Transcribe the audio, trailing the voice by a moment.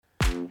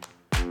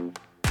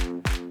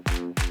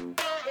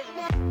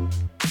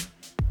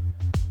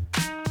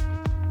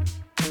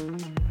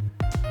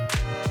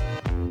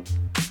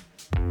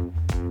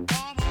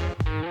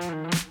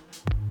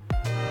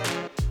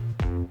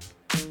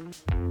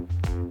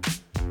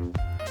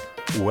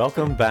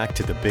Welcome back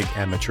to the Big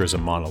Amateurism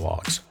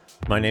Monologues.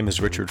 My name is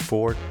Richard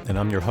Ford, and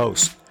I'm your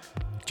host.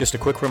 Just a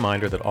quick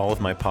reminder that all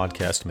of my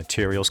podcast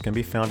materials can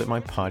be found at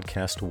my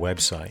podcast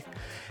website,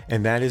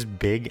 and that is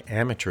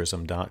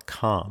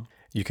bigamateurism.com.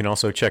 You can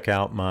also check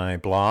out my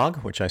blog,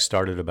 which I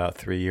started about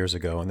 3 years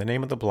ago, and the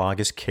name of the blog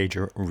is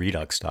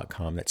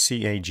cagerredux.com. That's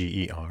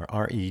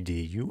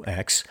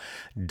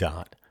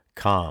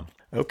CAGERredux.com.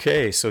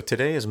 Okay, so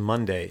today is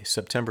Monday,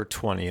 September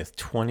 20th,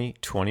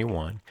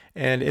 2021,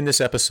 and in this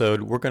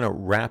episode, we're going to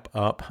wrap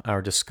up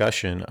our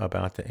discussion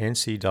about the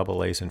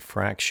NCAA's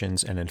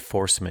infractions and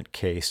enforcement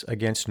case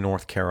against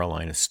North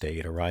Carolina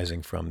State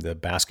arising from the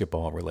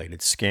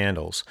basketball-related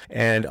scandals.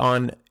 And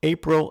on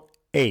April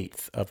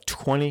 8th of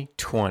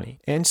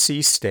 2020,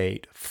 NC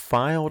State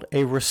filed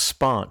a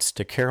response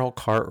to Carol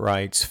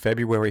Cartwright's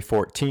February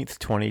 14th,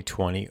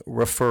 2020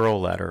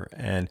 referral letter.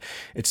 And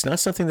it's not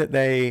something that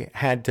they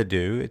had to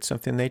do. It's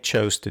something they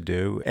chose to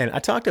do. And I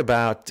talked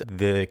about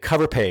the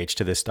cover page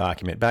to this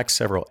document back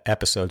several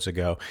episodes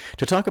ago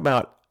to talk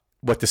about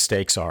what the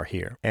stakes are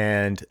here.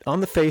 And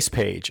on the face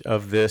page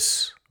of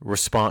this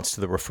response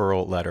to the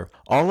referral letter,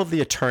 all of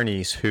the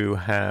attorneys who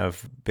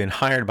have been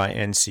hired by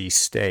NC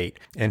State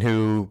and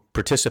who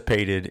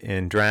participated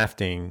in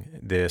drafting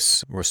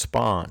this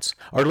response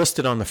are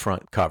listed on the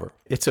front cover.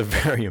 It's a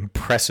very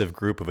impressive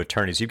group of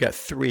attorneys. You've got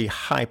 3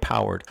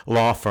 high-powered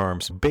law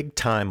firms,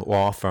 big-time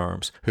law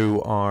firms,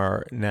 who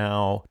are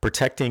now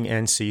protecting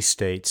NC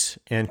State's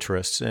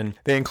interests. And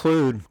they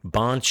include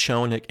Bond,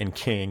 Schoenig, and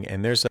King.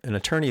 And there's an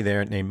attorney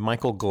there named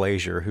Michael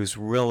Glazier, who's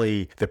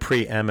really the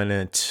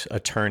preeminent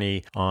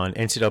attorney on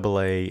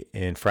NCAA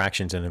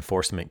infractions and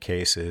enforcement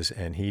cases.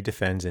 And he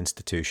defends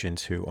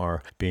institutions who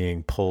are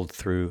being pulled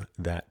through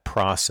that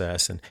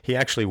process. And he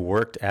actually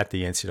worked at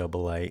the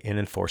NCAA in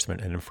enforcement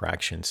and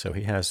infractions. So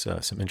he has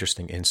some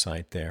interesting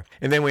insight there.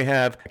 And then we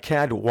have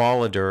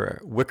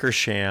Cadwalader,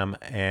 Wickersham,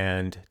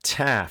 and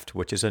Taft,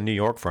 which is a New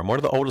York firm, one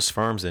of the oldest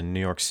firms in New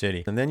York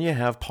City. And then you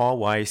have Paul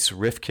Weiss,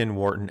 Rifkin,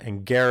 Wharton,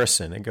 and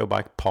Garrison. They go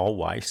by Paul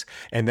Weiss.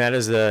 And that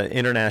is an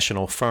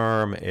international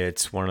firm.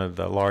 It's one of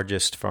the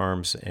largest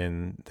firms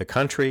in the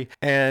country.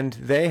 And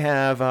they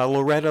have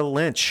Loretta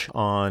Lynch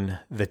on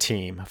the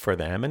team for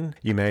them. And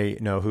you may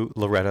know who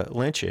Loretta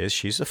Lynch is.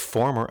 She's a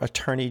former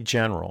attorney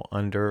general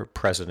under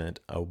President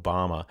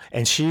Obama.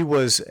 And she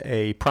was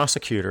a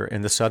prosecutor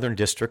in the Southern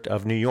District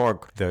of New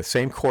York, the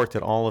same court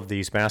that all of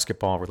these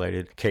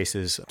basketball-related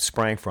cases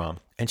sprang from.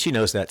 And she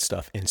knows that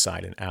stuff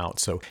inside and out.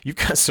 So you've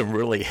got some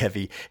really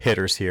heavy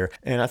hitters here.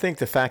 And I think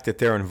the fact that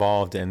they're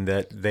involved and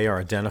that they are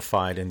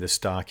identified in this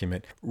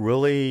document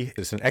really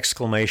is an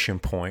exclamation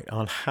point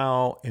on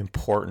how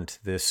important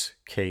this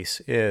case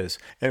is.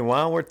 And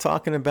while we're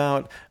talking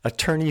about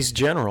attorneys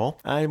general,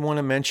 I want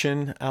to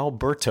mention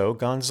Alberto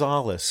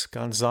Gonzales.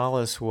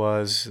 Gonzales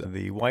was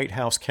the White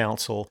House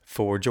counsel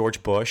for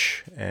George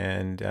Bush,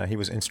 and he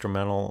was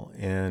instrumental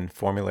in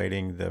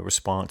formulating the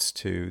response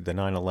to the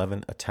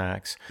 9/11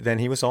 attacks. Then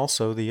he was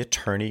also the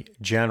attorney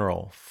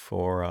general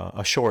for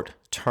a short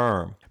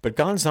term. But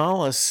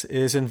Gonzales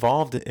is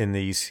involved in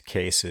these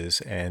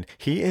cases, and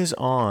he is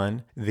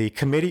on the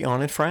Committee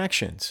on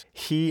Infractions.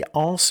 He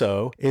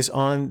also is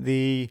on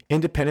the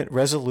Independent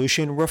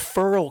Resolution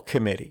Referral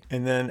Committee.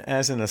 And then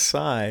as an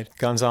aside,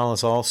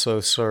 Gonzales also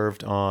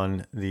served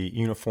on the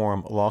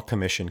Uniform Law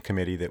Commission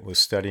Committee that was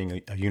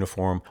studying a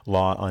uniform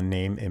law on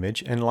name,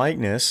 image, and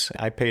likeness.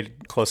 I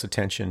paid close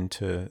attention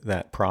to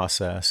that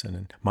process, and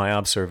in my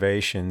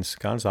observations,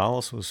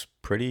 Gonzales was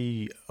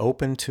pretty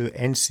open to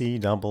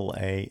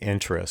NCAA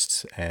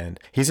interests. And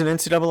he's an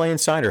NCAA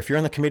insider. If you're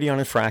on the Committee on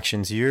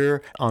Infractions,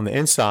 you're on the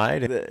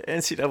inside. The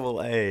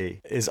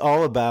NCAA is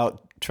all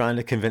about trying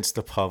to convince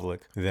the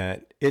public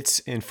that its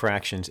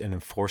infractions and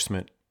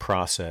enforcement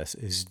process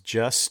is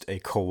just a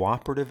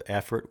cooperative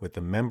effort with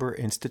the member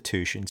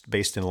institutions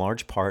based in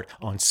large part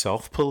on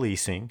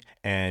self-policing,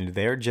 and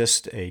they're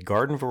just a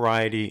garden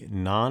variety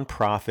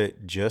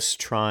nonprofit just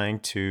trying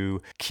to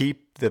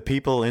keep the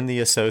people in the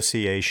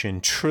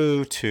association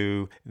true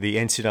to the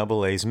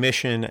NCAA's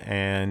mission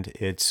and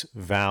its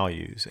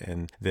values,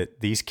 and that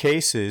these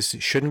cases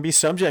shouldn't be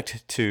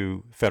subject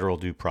to federal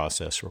due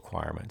process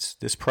requirements.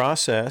 This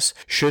process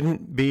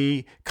shouldn't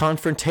be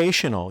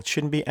confrontational. It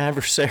shouldn't be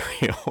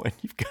adversarial. And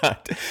you've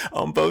got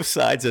on both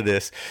sides of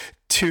this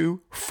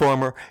 2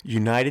 former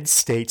United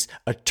States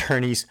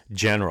attorneys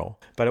general.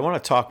 But I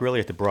want to talk really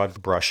at the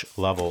broad brush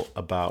level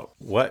about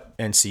what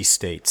NC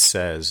State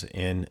says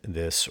in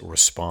this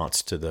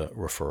response to the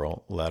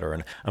referral letter.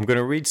 And I'm going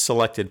to read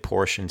selected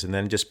portions and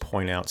then just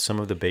point out some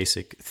of the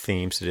basic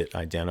themes that it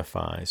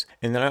identifies.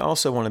 And then I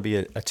also want to be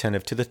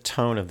attentive to the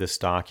tone of this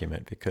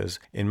document because,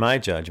 in my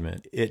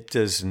judgment, it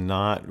does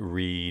not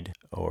read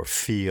or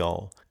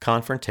feel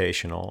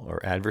confrontational or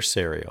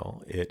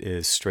adversarial. It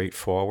is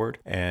straightforward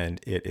and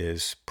it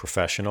is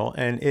professional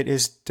and it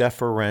is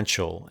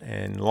deferential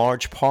in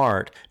large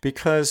part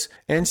because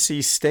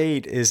NC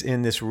State is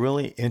in this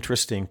really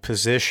interesting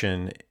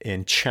position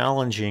in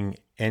challenging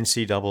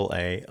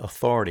NCAA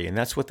authority. And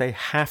that's what they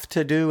have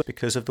to do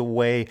because of the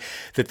way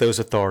that those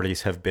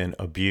authorities have been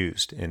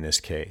abused in this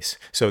case.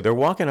 So they're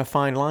walking a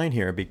fine line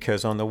here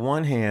because on the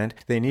one hand,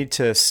 they need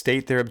to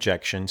state their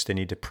objections. They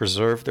need to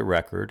preserve the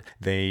record.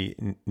 They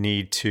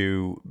need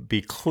to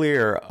be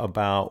clear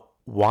about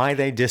why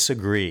they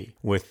disagree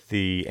with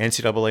the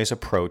NCAA's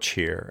approach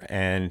here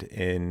and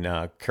in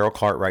Carol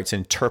Cartwright's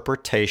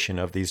interpretation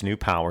of these new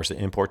powers, the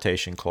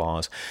importation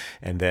clause,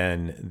 and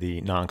then the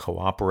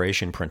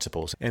non-cooperation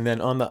principles. And then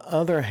on the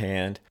other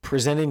hand,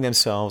 presenting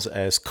themselves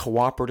as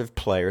cooperative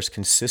players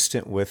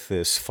consistent with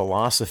this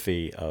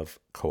philosophy of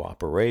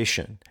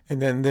cooperation.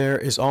 And then there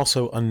is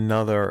also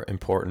another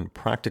important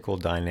practical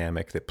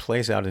dynamic that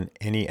plays out in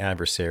any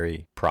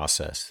adversary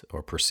process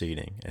or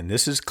proceeding. And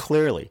this is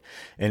clearly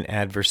an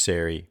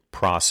adversary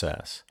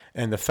process.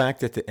 And the fact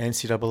that the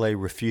NCAA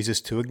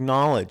refuses to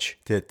acknowledge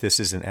that this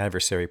is an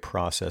adversary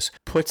process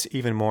puts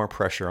even more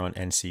pressure on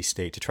NC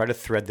State to try to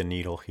thread the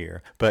needle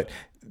here. But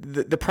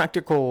the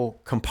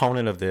practical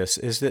component of this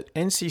is that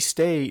NC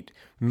State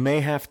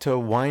may have to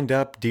wind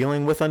up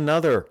dealing with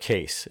another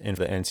case in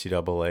the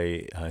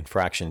NCAA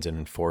infractions and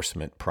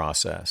enforcement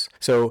process.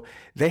 So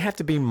they have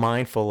to be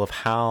mindful of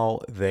how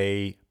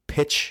they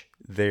pitch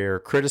their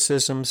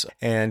criticisms,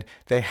 and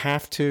they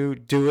have to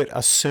do it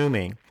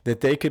assuming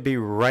that they could be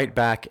right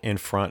back in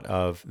front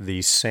of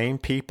these same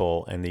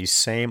people and these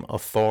same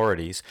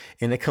authorities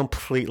in a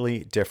completely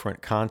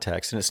different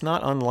context. And it's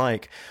not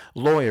unlike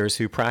lawyers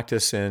who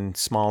practice in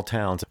small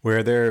towns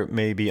where there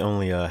may be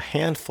only a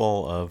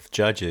handful of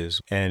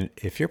judges. And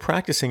if you're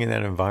practicing in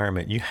that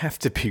environment, you have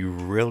to be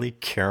really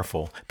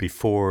careful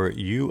before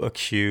you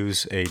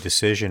accuse a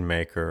decision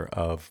maker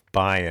of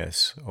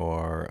bias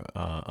or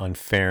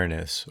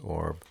unfairness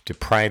or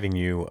depriving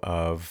you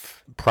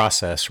of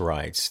process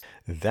rights.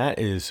 That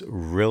is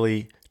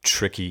really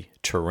tricky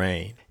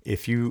terrain.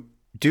 If you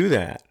do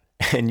that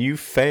and you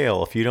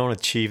fail, if you don't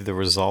achieve the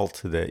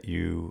result that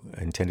you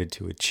intended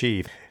to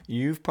achieve,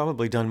 you've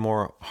probably done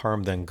more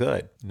harm than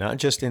good, not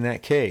just in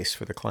that case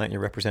for the client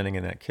you're representing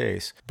in that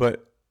case,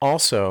 but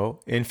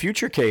also in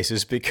future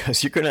cases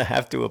because you're going to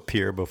have to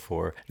appear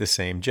before the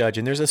same judge.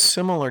 And there's a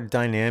similar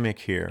dynamic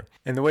here.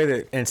 And the way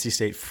that NC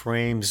State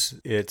frames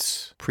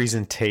its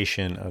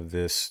presentation of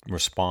this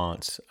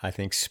response, I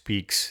think,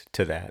 speaks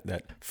to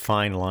that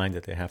fine line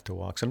that they have to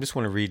walk. So I just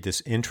want to read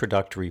this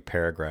introductory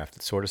paragraph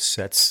that sort of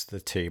sets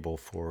the table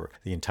for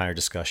the entire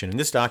discussion. And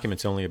this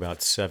document's only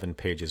about 7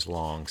 pages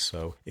long,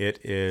 so it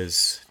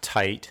is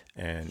tight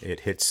and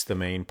it hits the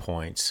main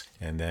points,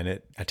 and then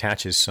it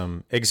attaches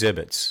some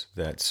exhibits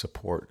that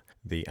support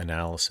the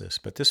analysis.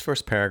 But this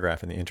first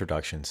paragraph in the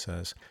introduction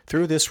says,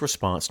 through this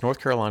response, North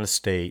Carolina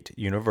State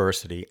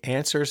University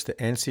answers the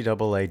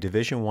NCAA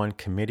Division I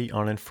Committee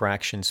on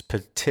Infractions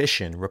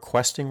petition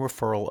requesting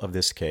referral of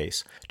this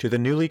case to the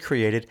newly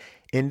created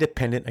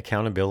Independent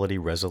Accountability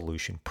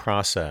Resolution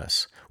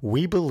process.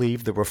 We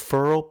believe the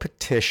referral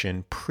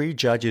petition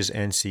prejudges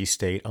NC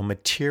State on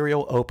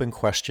material open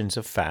questions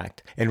of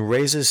fact and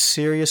raises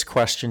serious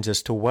questions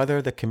as to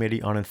whether the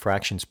Committee on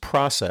Infractions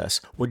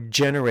process would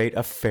generate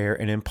a fair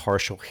and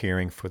impartial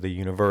hearing for the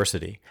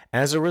university.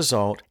 As a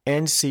result,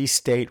 NC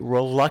State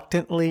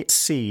reluctantly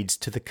cedes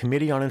to the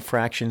Committee on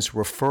Infractions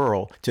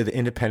referral to the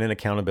Independent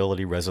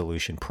Accountability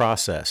Resolution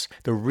process.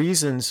 The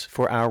reasons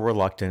for our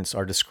reluctance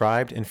are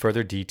described in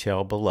further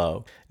detail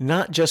below,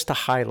 not just to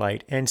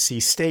highlight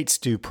NC State's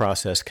due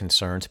process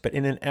concerns, but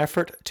in an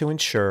effort to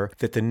ensure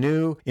that the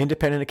new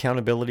Independent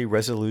Accountability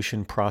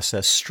Resolution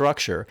process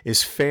structure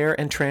is fair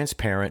and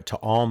transparent to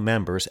all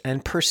members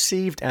and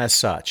perceived as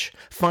such.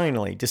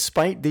 Finally,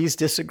 despite these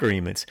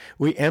disagreements,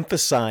 we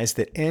emphasize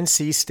that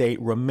NC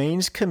State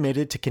remains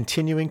committed to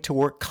continuing to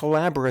work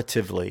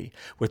collaboratively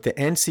with the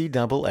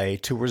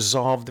NCAA to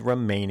resolve the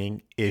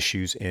remaining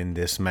issues in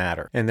this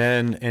matter. And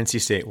then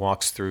NC State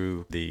walks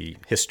through the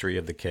history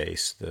of the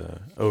case, the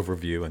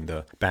overview and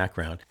the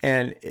background.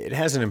 And it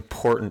has an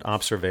important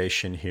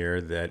observation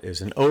here that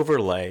is an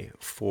overlay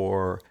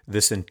for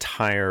this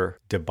entire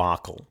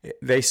debacle.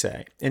 They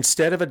say,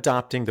 instead of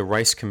adopting the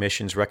Rice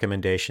Commission's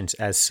recommendations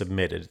as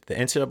submitted, the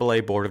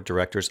NCAA Board of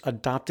Directors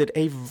adopted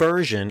a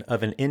version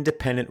of an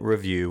independent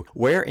review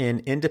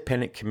wherein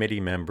independent committee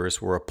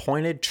members were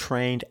appointed,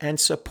 trained, and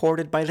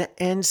supported by the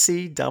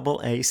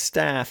NCAA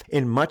staff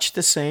in much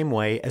the same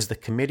way as the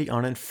Committee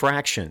on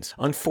Infractions.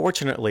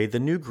 Unfortunately, the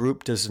new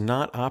group does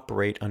not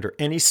operate under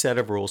any set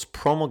of rules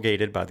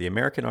promulgated by the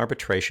American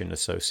Arbitration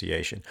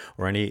Association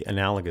or any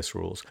analogous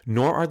rules,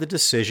 nor are the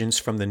decisions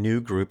from the new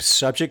group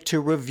subject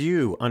to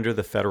review under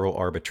the Federal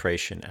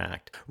Arbitration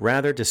Act.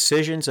 Rather,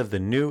 decisions of the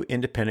new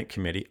independent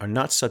committee are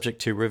not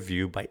subject to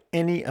review by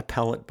any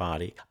appellate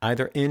body,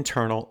 either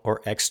internal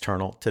or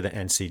external to the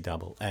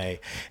NCAA.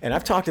 And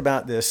I've talked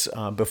about this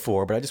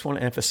before, but I just want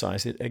to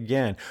emphasize it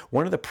again.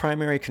 One of the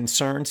primary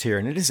concerns here,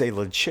 and it is a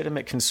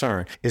legitimate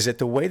concern, is that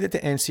the way that the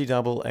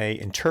NCAA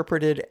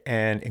interpreted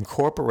and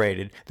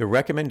incorporated the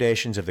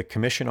recommendations of the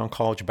Commission on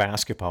College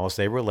Basketball as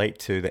they relate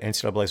to the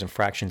NCAA's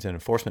infractions and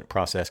enforcement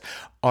process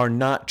are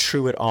not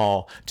true at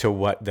all to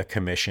what the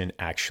Commission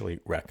actually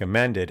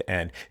recommended.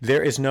 And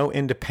there is no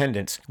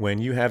independence when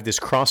you have this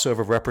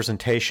crossover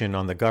representation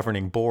on the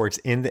governing boards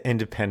in the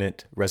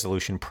independent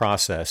resolution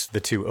process. The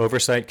two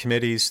oversight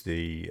committees,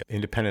 the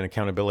Independent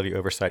Accountability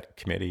Oversight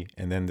Committee,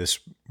 and then this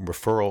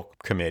referral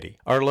committee,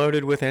 are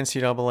loaded with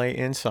NCAA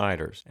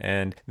insiders.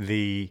 And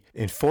the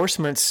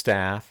enforcement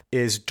staff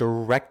is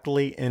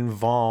directly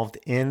involved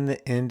in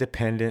the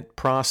independent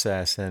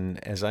process.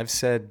 And as I've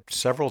said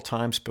several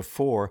times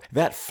before,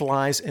 that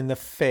flies in the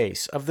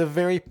face of the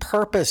very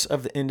purpose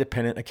of the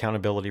independent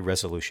accountability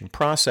resolution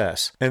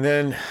process. And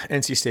then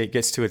NC State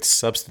gets to its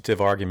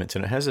substantive arguments,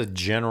 and it has a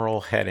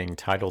general heading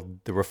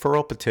titled "The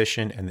Referral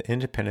Petition and the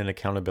Independent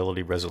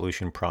Accountability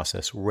Resolution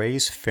Process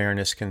Raise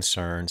Fairness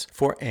Concerns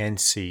for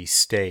NC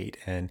State,"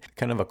 and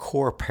kind of a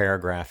core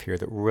paragraph here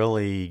that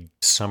really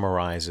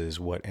summarizes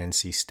what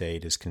NC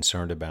State is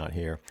concerned about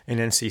here. And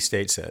NC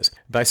State says,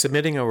 "By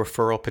submitting a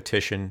referral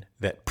petition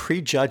that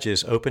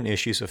prejudges open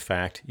issues of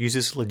fact,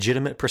 uses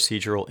legitimate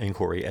procedural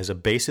inquiry as a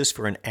basis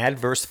for an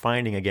adverse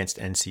finding against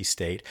NC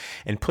State,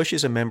 and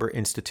pushes a member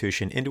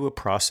institution into a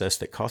process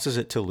that causes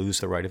it to lose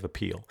the right of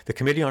appeal, the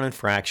Committee on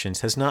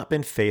Infractions has not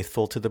been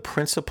faithful to the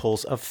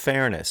principles of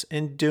fairness.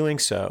 In doing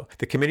so,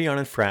 the Committee on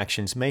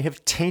Infractions may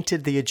have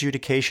tainted the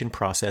adjudication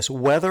process,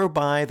 whether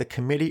by the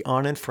Committee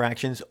on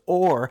Infractions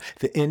or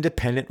the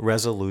Independent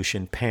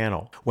Resolution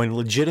Panel, when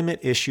legitimate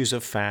issues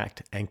of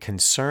fact and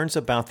concerns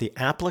about the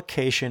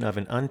application of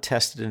an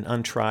untested and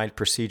untried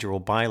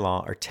procedural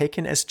bylaw are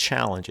taken as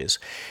challenges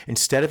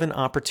instead of an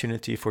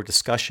opportunity for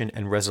discussion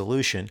and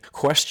resolution,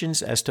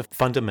 questions as to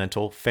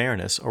fundamental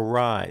fairness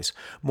arise.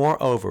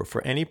 Moreover,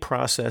 for any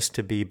process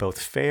to be both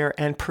fair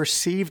and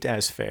perceived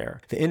as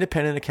fair, the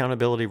independent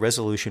accountability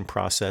resolution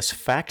process,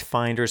 fact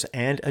finders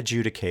and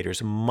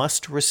adjudicators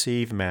must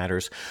receive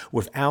matters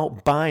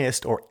without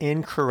biased or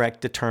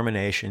incorrect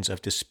determinations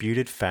of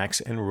disputed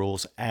facts and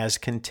rules as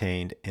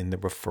contained in the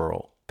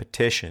referral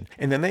petition."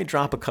 And then they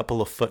drop a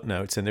couple of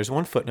footnotes, and there's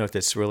one footnote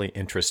that's really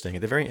interesting.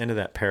 At the very end of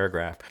that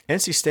paragraph,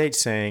 NC State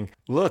saying,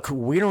 look,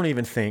 we don't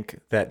even think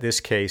that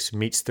this case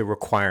meets the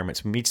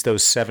requirements, meets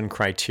those 7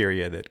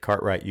 criteria that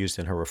Cartwright used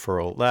in her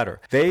referral letter.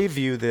 They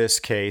view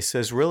this case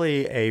as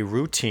really a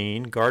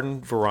routine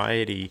garden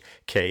variety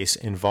case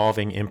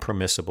involving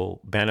impermissible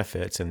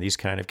benefits, and these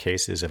kind of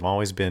cases have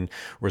always been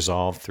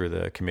resolved through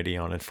the Committee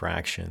on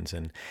Infractions.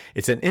 And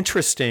it's an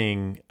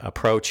interesting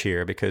approach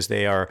here because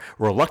they are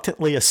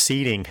reluctantly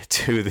acceding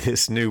to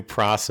this new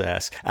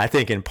process, I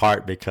think in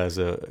part because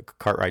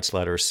Cartwright's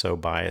letter is so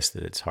biased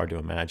that it's hard to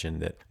imagine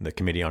that the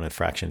Committee on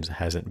Infractions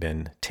hasn't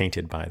been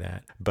tainted by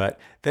that. But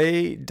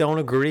they don't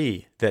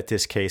agree that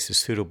this case is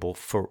suitable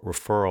for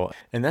referral.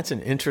 And that's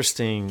an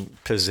interesting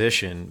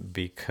position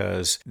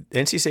because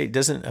NC State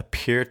doesn't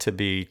appear to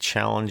be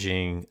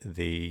challenging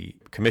the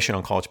Commission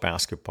on College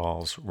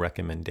Basketball's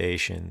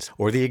recommendations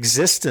or the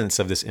existence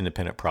of this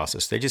independent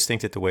process. They just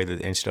think that the way that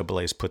the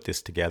NCAA has put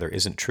this together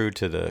isn't true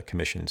to the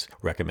Commission's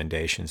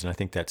recommendations. And I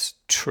think that's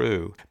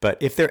true. But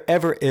if there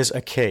ever is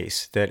a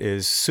case that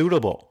is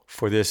suitable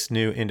for this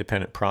new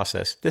independent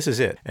process, this is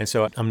it. And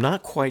so I'm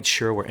not quite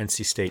sure where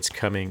NC State's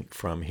coming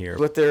from here.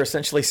 What they're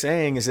essentially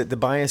saying is that the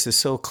bias is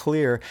so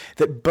clear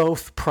that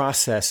both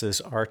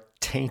processes are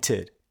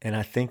tainted. And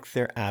I think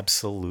they're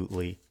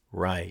absolutely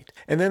right.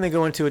 And then they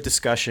go into a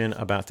discussion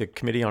about the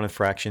Committee on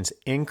Infractions'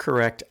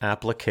 incorrect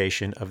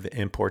application of the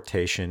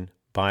importation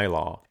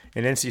bylaw.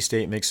 And NC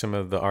State makes some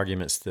of the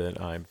arguments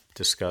that I've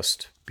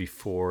discussed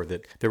before,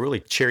 that they're really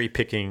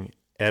cherry-picking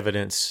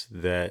evidence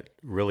that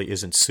really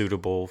isn't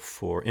suitable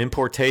for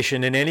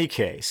importation in any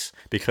case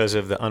because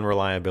of the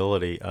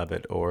unreliability of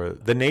it or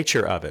the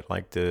nature of it,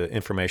 like the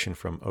information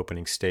from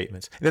opening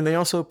statements. And then they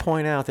also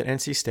point out that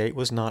NC State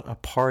was not a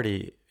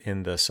party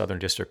in the Southern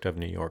District of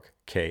New York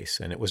case,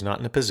 and it was not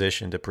in a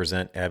position to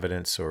present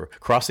evidence or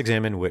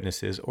cross-examine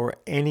witnesses or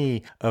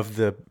any of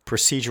the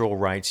procedural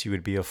rights you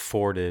would be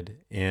afforded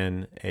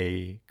in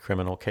a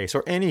criminal case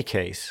or any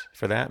case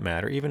for that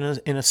matter, even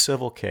in a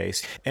civil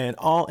case. And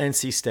all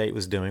NC State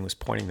was doing was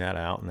pointing that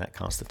out, and that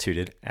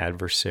constituted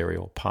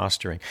adversarial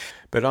posturing.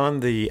 But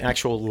on the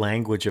actual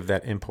language of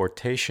that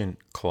importation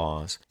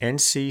clause,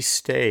 NC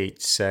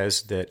State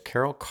says that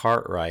Carol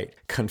Cartwright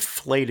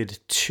conflated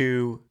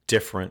 2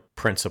 different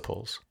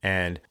principles.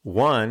 And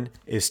one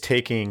is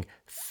taking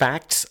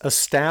facts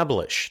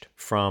established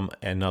from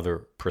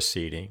another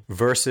proceeding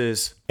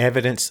versus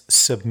evidence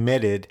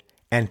submitted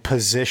and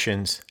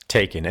positions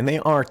taken. And they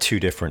are 2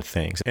 different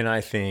things. And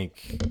I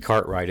think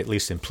Cartwright at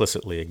least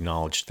implicitly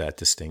acknowledged that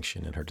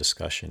distinction in her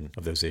discussion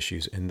of those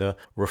issues in the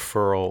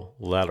referral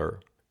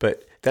letter.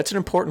 But that's an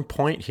important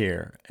point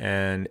here.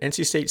 And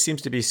NC State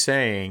seems to be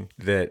saying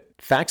that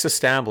facts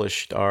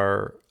established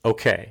are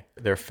okay.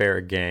 They're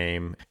fair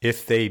game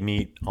if they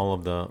meet all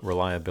of the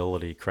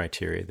reliability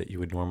criteria that you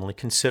would normally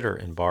consider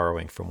in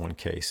borrowing from one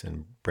case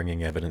and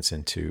bringing evidence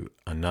into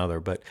another.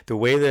 But the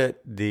way that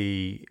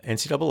the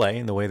NCAA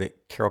and the way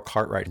that Carol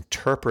Cartwright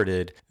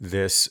interpreted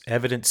this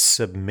evidence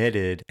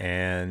submitted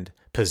and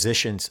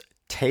positions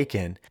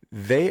taken,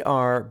 they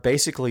are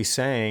basically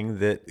saying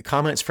that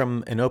comments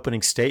from an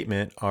opening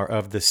statement are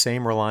of the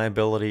same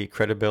reliability,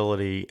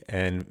 credibility,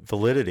 and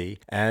validity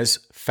as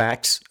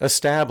facts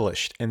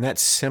established. And that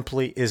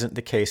simply isn't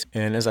the case.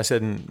 And as I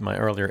said in my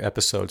earlier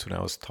episodes when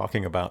I was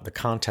talking about the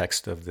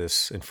context of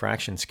this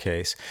infractions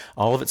case,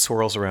 all of it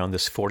swirls around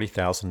this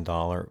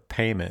 $40,000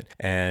 payment.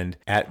 And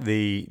at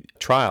the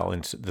trial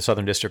in the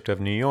Southern District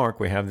of New York,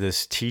 we have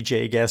this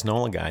TJ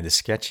Gaznola guy, this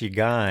sketchy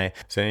guy,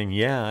 saying,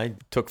 yeah, I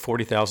took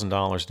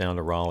 $40,000 down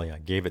to Raleigh. I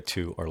gave it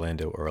to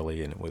Orlando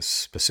early, and it was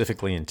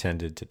specifically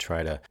intended to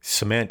try to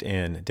cement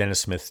in Dennis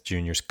Smith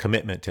Jr.'s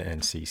commitment to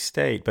NC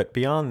State. But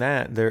beyond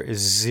that, there is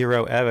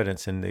zero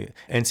evidence. And the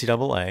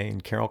NCAA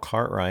and Carol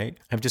Cartwright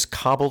have just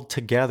cobbled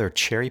together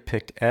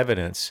cherry-picked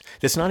evidence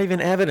that's not even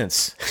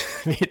evidence.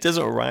 I mean, it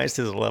doesn't rise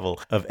to the level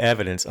of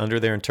evidence under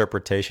their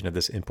interpretation of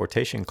this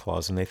importation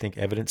clause, and they think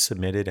evidence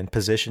submitted and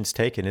positions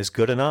taken is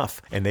good enough.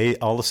 And they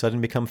all of a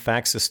sudden become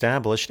facts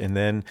established, and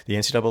then the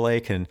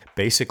NCAA can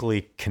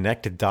basically connect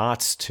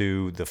dots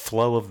to the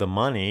flow of the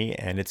money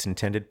and its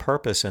intended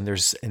purpose, and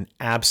there's an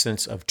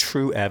absence of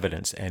true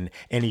evidence and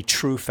any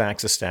true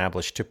facts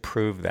established to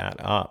prove that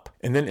up.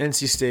 And then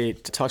NC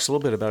State talks a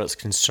little bit about its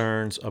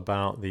concerns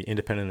about the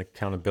independent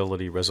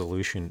accountability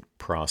resolution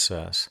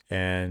process,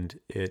 and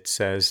it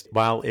says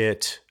while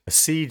it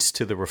accedes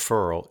to the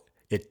referral,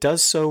 it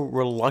does so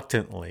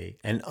reluctantly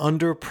and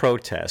under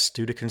protest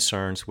due to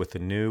concerns with the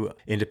new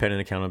independent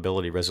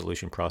accountability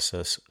resolution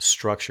process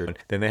structure.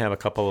 Then they have a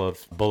couple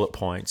of bullet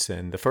points.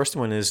 And the first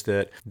one is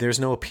that there's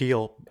no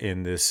appeal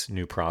in this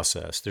new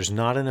process. There's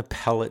not an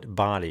appellate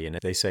body. And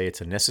they say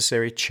it's a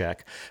necessary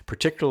check,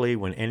 particularly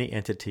when any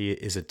entity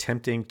is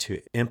attempting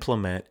to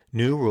implement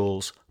new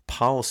rules,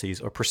 policies,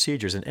 or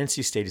procedures. And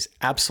NC State is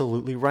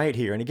absolutely right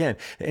here. And again,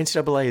 the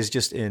NCAA is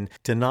just in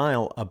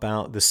denial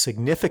about the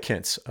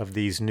significance of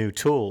these new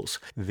tools,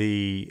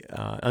 the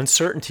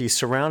uncertainty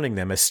surrounding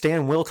them. As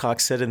Stan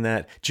Wilcox said in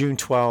that June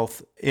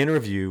 12th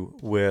interview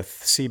with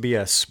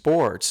CBS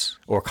Sports,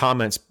 or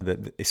comments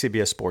that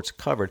CBS Sports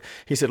covered,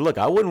 he said, look,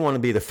 I wouldn't want to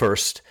be the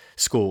first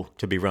school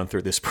to be run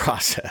through this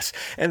process.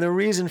 And the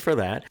reason for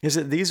that is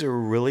that these are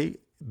really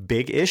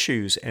big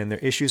issues, and they're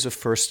issues of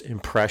first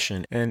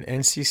impression. And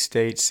NC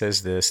State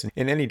says this.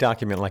 In any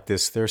document like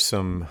this, there's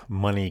some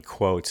money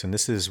quotes, and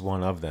this is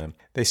one of them.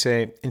 They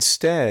say,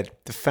 instead,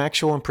 the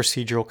factual and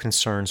procedural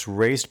concerns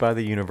raised by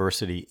the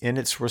university in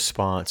its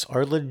response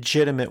are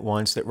legitimate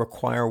ones that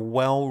require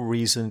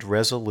well-reasoned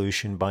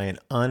resolution by an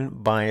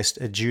unbiased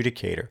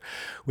adjudicator.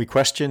 We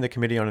question the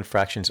Committee on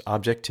Infractions'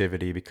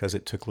 objectivity because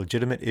it took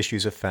legitimate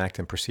issues of fact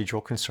and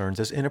procedural concerns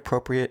as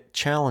inappropriate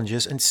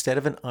challenges instead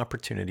of an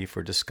opportunity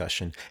for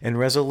discussion and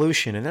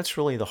resolution. And that's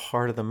really the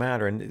heart of the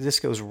matter. And this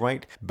goes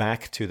right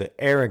back to the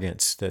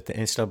arrogance that the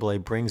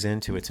NCAA brings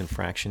into its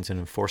infractions and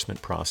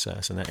enforcement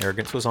process. And that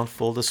arrogance was on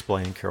full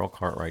display in Carol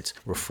Cartwright's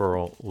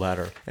referral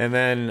letter. And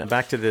then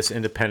back to this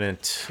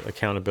independent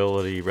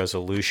accountability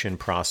resolution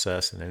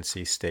process and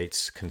NC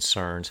State's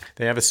concerns.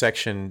 They have a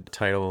section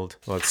titled,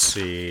 let's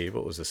see,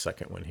 what was the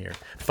second one here?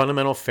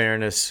 Fundamental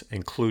fairness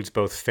includes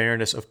both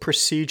fairness of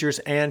procedures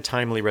and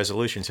timely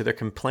resolution. So they're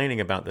complaining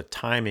about the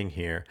timing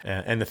here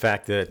and the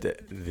fact that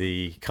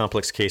the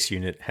complex case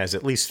unit has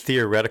at least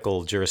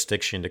theoretical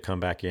jurisdiction to come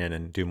back in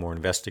and do more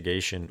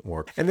investigation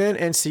work. And then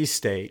NC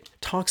State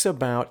talks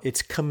about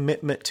its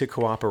commitment to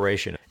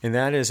cooperation, and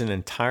that is an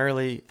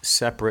entirely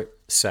separate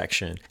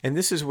section. And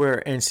this is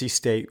where NC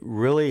State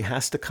really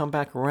has to come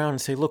back around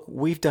and say, look,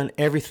 we've done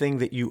everything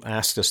that you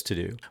asked us to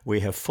do. We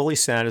have fully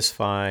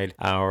satisfied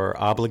our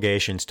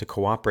obligations to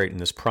cooperate in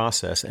this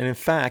process. And in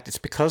fact, it's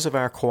because of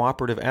our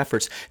cooperative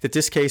efforts that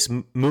this case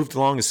moved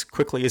along as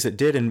quickly as it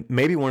did. And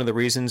maybe one of the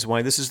reasons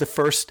why this is the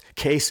first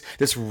case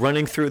that's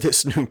running through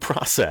this new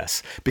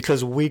process,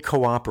 because we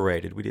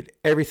cooperated. We did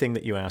everything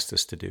that you asked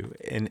us to do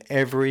in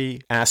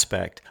every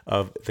aspect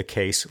of the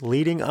case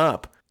leading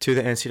up to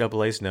the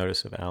NCAA's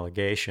notice of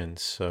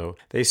allegations. So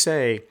they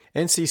say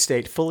NC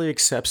State fully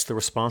accepts the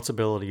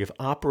responsibility of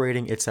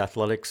operating its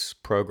athletics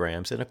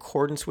programs in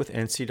accordance with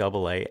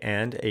NCAA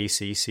and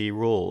ACC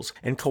rules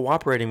and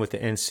cooperating with the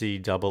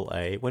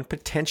NCAA when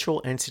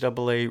potential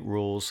NCAA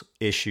rules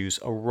issues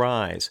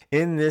arise.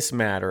 In this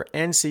matter,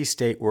 NC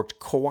State worked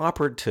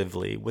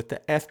cooperatively with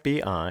the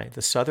FBI,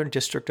 the Southern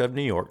District of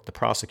New York, the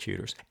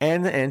prosecutors,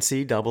 and the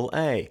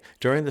NCAA.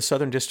 During the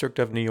Southern District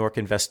of New York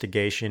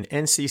investigation,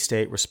 NC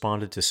State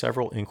responded to to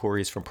several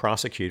inquiries from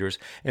prosecutors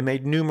and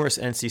made numerous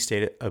NC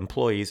State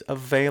employees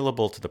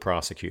available to the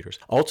prosecutors,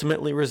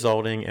 ultimately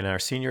resulting in our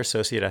Senior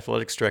Associate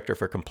Athletics Director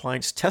for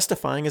Compliance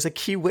testifying as a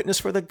key witness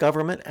for the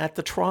government at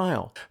the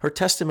trial. Her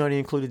testimony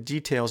included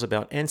details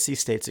about NC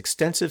State's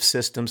extensive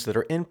systems that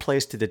are in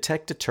place to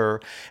detect, deter,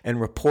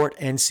 and report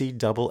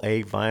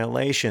NCAA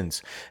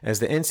violations. As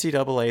the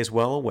NCAA is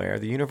well aware,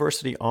 the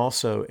university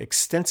also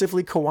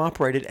extensively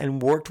cooperated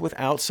and worked with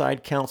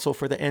outside counsel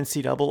for the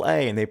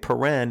NCAA, and they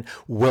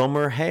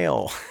Wilmer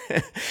Hale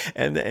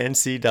and the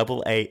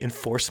NCAA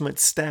enforcement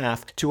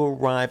staff to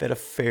arrive at a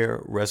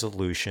fair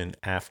resolution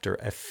after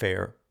a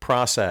fair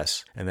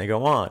process. And they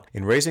go on.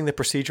 In raising the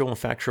procedural and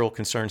factual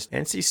concerns,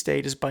 NC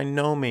State is by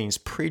no means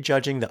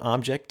prejudging the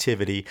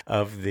objectivity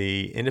of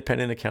the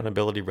independent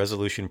accountability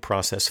resolution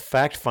process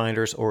fact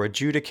finders or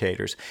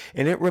adjudicators,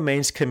 and it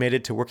remains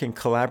committed to working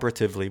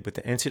collaboratively with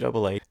the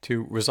NCAA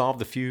to resolve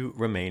the few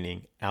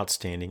remaining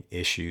outstanding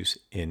issues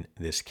in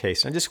this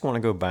case. I just want to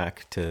go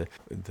back to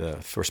the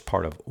first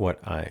part of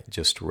what I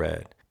just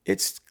read.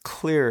 It's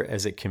clear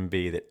as it can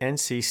be that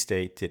NC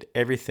State did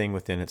everything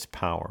within its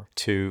power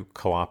to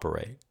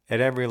cooperate at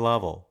every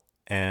level.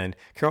 And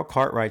Carol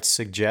Cartwright's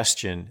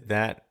suggestion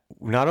that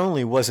not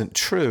only wasn't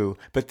true,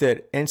 but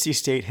that NC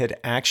State had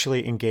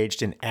actually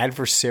engaged in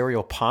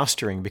adversarial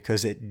posturing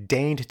because it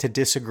deigned to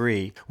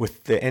disagree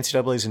with the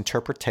NCAA's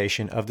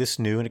interpretation of this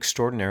new and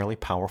extraordinarily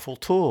powerful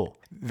tool.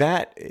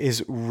 That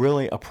is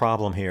really a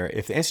problem here.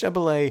 If the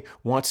NCAA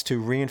wants to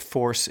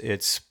reinforce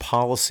its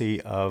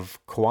policy of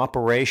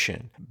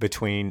cooperation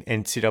between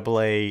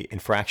NCAA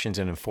infractions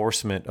and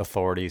enforcement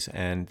authorities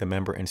and the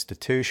member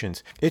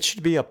institutions, it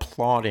should be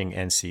applauding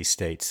NC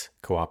State's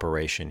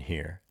cooperation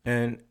here.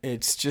 And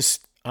it's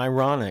just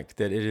ironic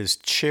that it is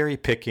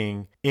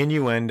cherry-picking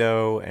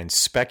innuendo and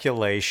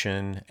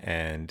speculation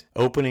and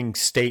opening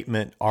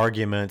statement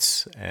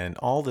arguments and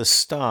all this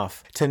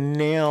stuff to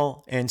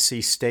nail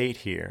NC State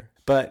here.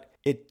 But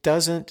it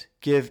doesn't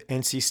give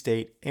NC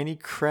State any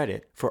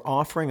credit for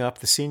offering up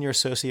the Senior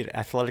Associate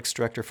Athletics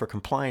Director for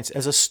Compliance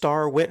as a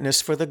star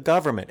witness for the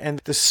government.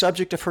 And the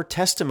subject of her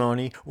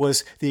testimony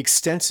was the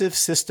extensive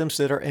systems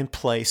that are in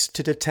place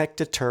to detect,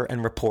 deter,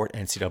 and report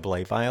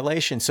NCAA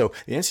violations. So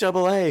the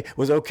NCAA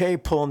was okay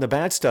pulling the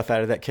bad stuff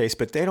out of that case,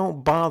 but they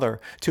don't bother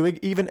to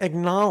even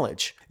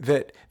acknowledge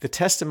that the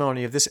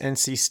testimony of this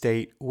NC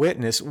State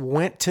witness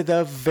went to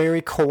the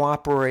very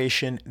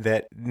cooperation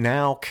that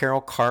now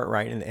Carol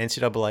Cartwright and the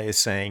NCAA is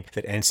saying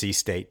that NC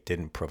State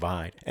didn't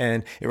provide.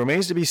 And it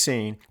remains to be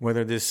seen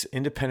whether this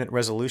independent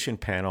resolution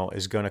panel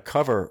is going to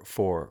cover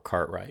for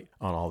Cartwright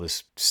on all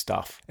this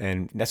stuff.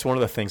 And that's one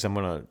of the things I'm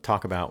going to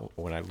talk about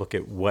when I look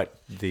at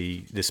what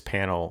this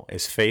panel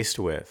is faced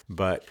with.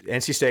 But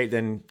NC State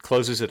then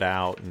closes it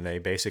out, and they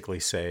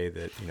basically say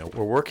that,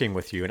 we're working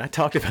with you. And I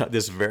talked about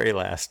this very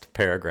last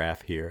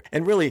paragraph here.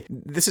 And really,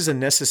 this is a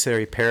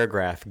necessary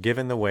paragraph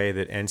given the way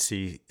that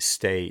NC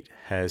State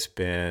has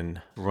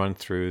been run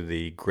through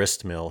the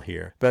grist mill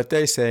here. But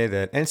they say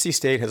that NC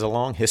State has a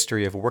long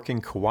history of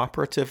working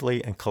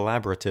cooperatively and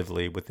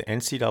collaboratively with the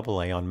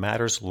NCAA on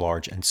matters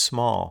large and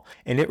small,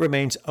 and it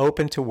remains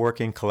open to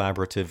working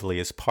collaboratively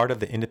as part of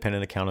the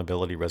independent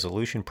accountability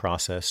resolution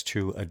process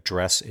to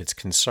address its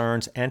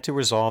concerns and to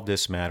resolve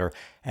this matter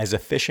as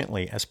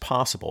efficiently as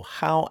possible.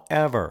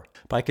 However,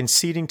 by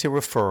conceding to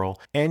referral,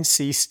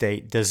 NC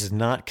State does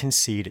not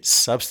concede its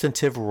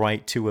substantive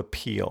right to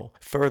appeal.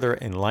 Further,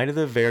 in light of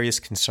the various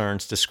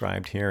concerns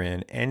described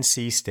herein,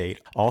 NC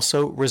State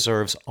also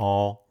reserves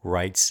all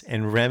rights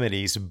and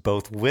remedies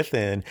both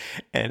within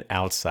and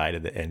outside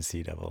of the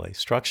NCAA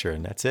structure,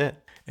 and that's it.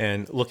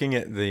 And looking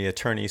at the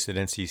attorneys that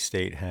NC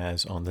State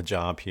has on the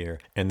job here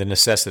and the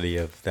necessity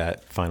of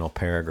that final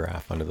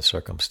paragraph under the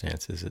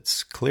circumstances,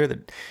 it's clear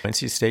that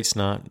NC State's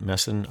not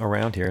messing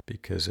around here,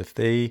 because if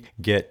they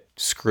get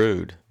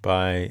screwed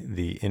by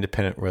the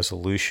independent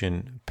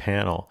resolution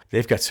panel,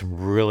 they've got some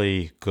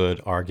really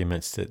good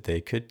arguments that they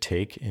could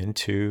take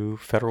into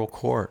federal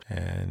court.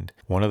 And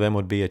one of them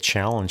would be a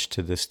challenge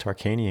to this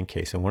Tarkanian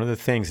case. And one of the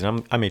things,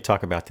 and I may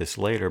talk about this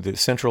later, the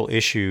central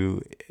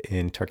issue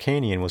in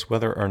Tarkanian was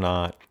whether or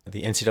not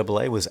the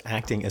NCAA was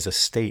acting as a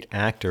state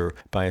actor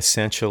by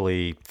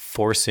essentially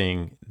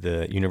forcing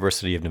the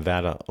University of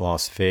Nevada,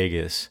 Las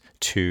Vegas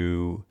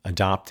to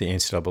adopt the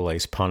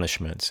NCAA's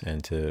punishments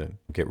and to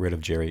get rid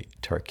of Jerry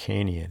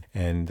Tarkanian.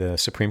 And the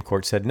Supreme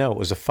Court said no. It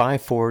was a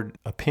 5-4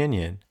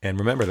 opinion. And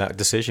remember, that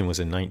decision was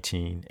in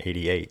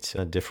 1988,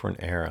 a different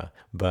era.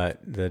 But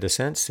the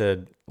dissent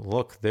said,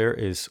 look, there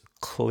is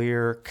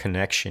clear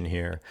connection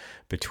here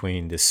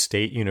between the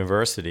state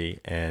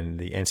university and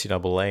the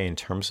NCAA in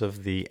terms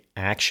of the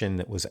action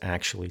that was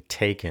actually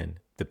taken,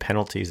 the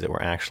penalties that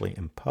were actually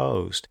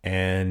imposed.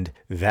 And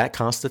that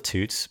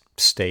constitutes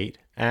state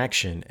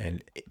action.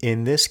 And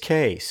in this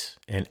case,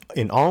 and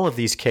in all of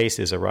these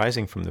cases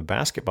arising from the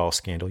basketball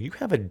scandal, you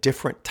have a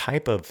different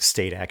type of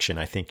state action,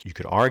 I think you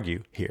could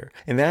argue here.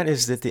 And that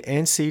is that the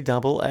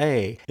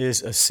NCAA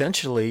is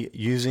essentially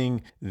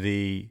using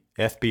the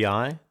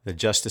FBI, the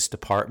Justice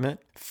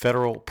Department,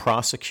 federal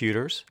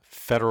prosecutors,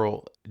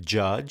 federal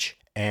judge,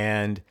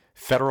 and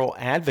federal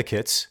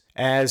advocates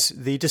as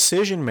the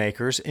decision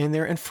makers in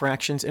their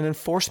infractions and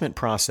enforcement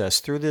process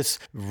through this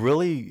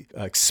really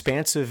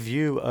expansive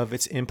view of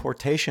its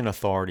importation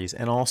authorities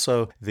and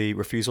also the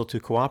refusal to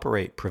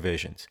cooperate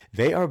provisions.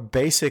 They are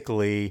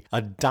basically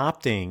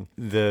adopting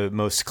the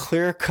most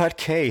clear-cut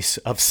case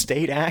of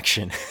state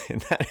action,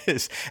 and that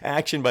is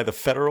action by the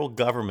federal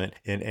government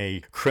in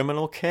a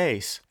criminal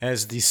case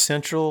as the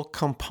central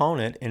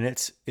component in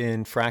its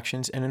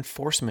infractions and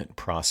enforcement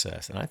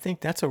process. And I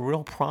think that's a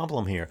real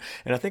problem here.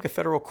 And I think a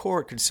federal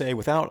court could say,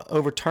 without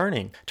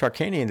overturning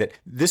Tarkanian, that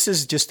this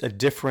is just a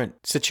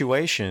different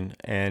situation.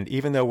 And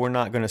even though we're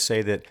not going to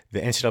say that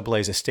the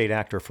NCAA is a state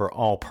actor for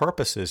all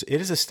purposes,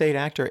 it is a state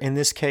actor in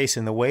this case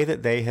in the way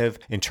that they have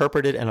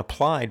interpreted and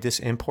applied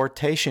this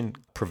importation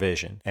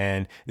provision.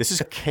 And this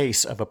is a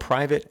case of a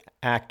private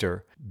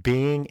actor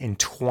being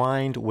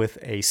entwined with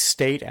a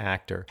state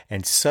actor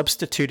and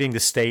substituting the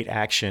state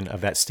action of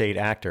that state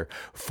actor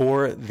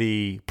for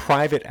the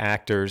private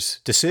actor's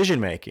decision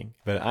making.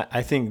 But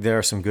I think there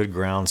are some good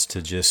grounds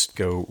to just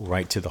go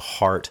right to the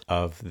heart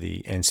of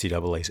the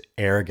NCAA's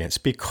arrogance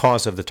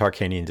because of the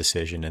Tarkanian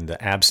decision and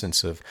the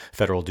absence of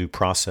federal due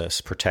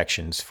process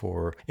protections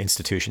for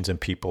institutions and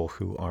people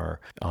who are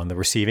on the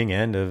receiving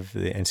end of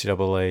the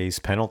NCAA's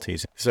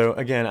penalties. So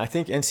again, I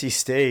think NC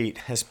State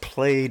has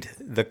played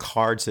the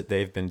cards that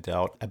they've been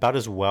dealt about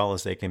as well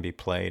as they can be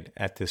played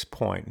at this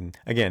point. And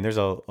again, there's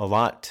a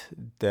lot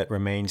that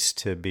remains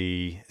to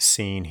be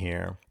seen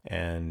here.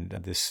 And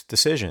this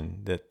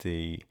decision that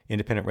the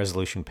Independent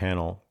Resolution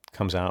Panel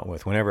comes out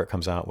with, whenever it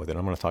comes out with it,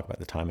 I'm going to talk about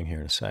the timing here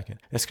in a second.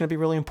 That's going to be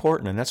really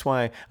important. And that's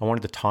why I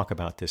wanted to talk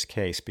about this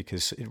case,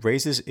 because it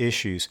raises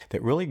issues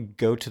that really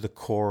go to the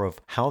core of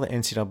how the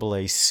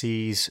NCAA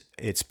sees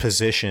its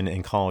position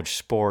in college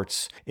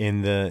sports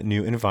in the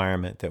new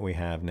environment that we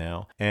have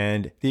now,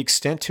 and the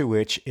extent to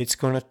which it's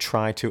going to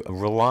try to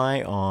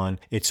rely on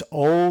its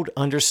old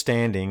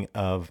understanding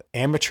of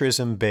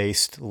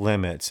amateurism-based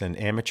limits and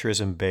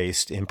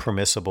amateurism-based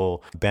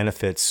impermissible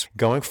benefits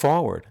going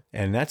forward.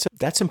 And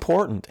that's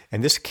important.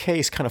 And this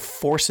case kind of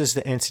forces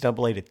the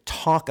NCAA to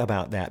talk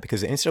about that,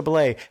 because the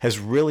NCAA has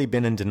really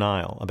been in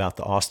denial about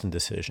the Austin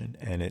decision,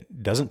 and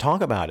it doesn't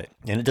talk about it,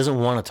 and it doesn't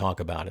want to talk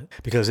about it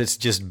because it's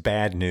just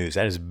bad news.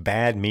 That is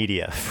bad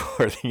media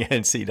for the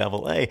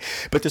NCAA.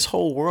 But this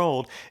whole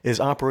world is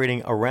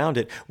operating around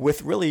it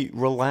with really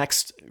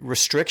relaxed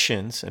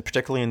restrictions, and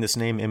particularly in this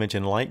name, image,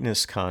 and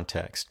likeness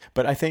context.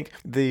 But I think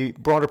the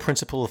broader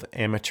principle of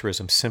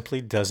amateurism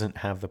simply doesn't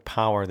have the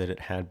power that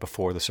it had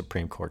before the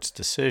Supreme Court's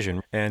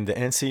decision. And the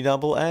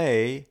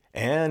NCAA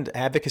and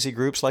advocacy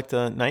groups like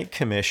the Knight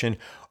Commission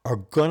are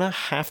going to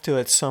have to,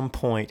 at some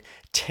point,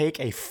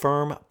 take a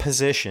firm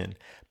position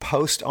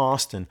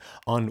post-Austin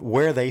on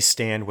where they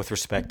stand with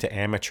respect to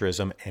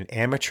amateurism and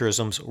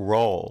amateurism's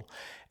role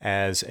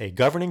as a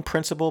governing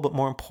principle, but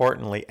more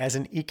importantly, as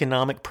an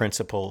economic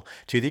principle,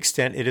 to the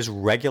extent it is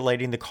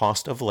regulating the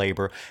cost of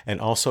labor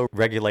and also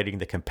regulating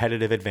the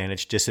competitive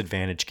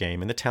advantage-disadvantage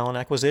game in the talent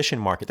acquisition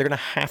market. They're going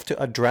to have to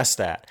address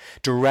that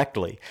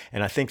directly.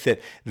 And I think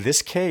that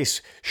this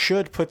case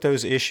should put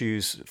those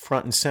issues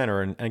front and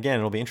center. And again,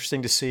 it'll be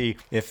interesting to see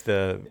if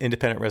the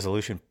Independent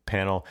Resolution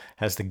Panel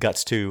has the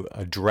guts to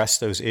address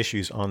those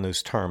issues on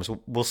those terms.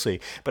 We'll see.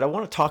 But I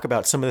want to talk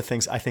about some of the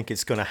things I think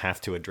it's going to have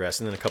to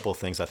address, and then a couple of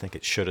things I think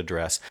it should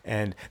address,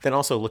 and then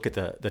also look at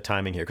the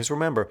timing here. Because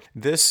remember,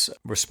 this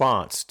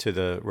response to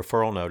the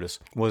referral notice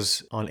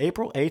was on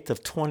April 8th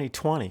of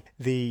 2020.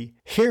 The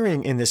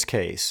hearing in this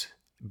case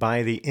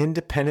by the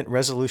Independent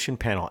Resolution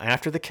Panel,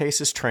 after the case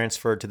is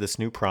transferred to this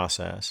new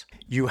process,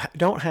 you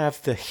don't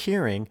have the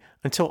hearing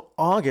until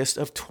August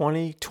of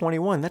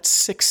 2021. That's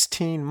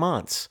 16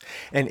 months.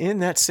 And in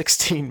that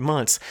 16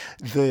 months,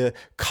 the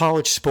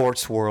college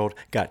sports world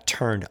got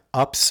turned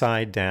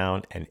upside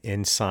down and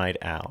inside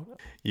out.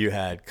 You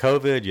had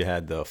COVID, you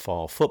had the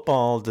fall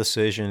football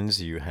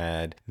decisions, you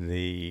had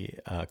the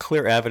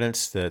clear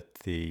evidence that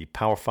the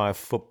Power 5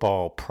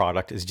 football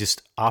product is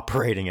just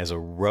operating as a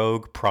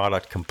rogue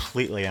product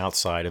completely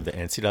outside of the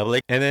NCAA.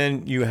 And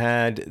then you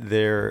had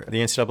the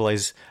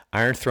NCAA's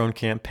Iron Throne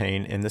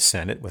campaign in the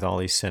Senate with all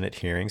these Senate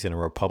hearings in a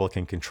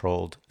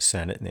Republican-controlled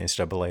Senate, and the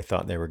NCAA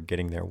thought they were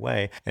getting their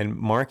way. And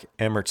Mark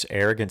Emmert's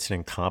arrogance and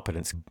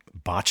incompetence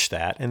botched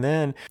that. And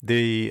then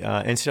the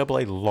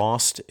NCAA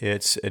lost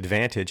its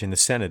advantage in the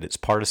Senate, its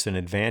partisan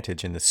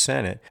advantage in the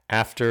Senate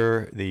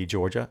after the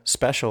Georgia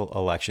special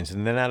elections.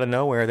 And then out of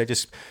nowhere, they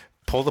just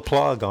pull the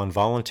plug on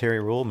voluntary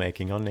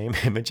rulemaking on name,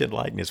 image, and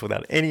likeness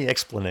without any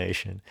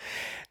explanation.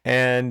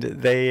 And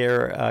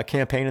their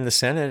campaign in the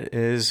Senate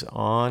is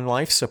on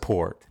life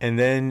support. And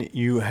then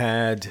you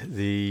had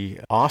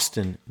the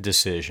Austin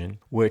decision,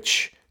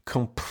 which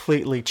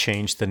completely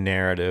changed the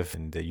narrative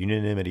and the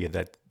unanimity of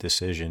that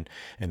decision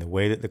and the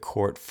way that the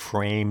court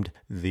framed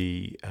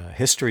the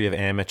history of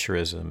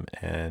amateurism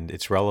and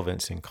its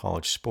relevance in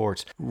college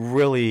sports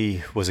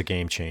really was a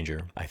game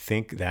changer. I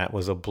think that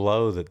was a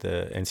blow that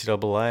the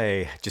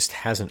NCAA just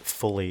hasn't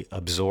fully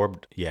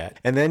absorbed yet.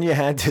 And then you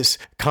had this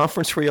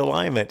conference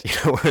realignment,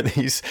 where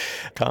these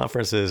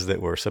conferences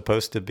that were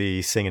supposed to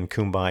be singing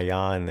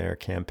Kumbaya in their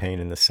campaign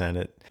in the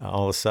Senate,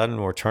 all of a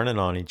sudden were turning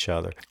on each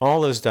other.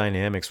 All those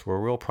dynamics were a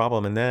real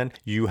problem. And then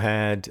you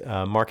had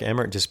Mark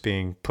Emmert just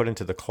being put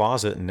into the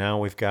closet, and now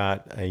we've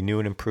got a new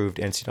and improved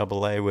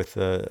NCAA with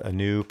a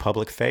new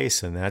public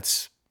face, and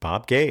that's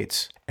Bob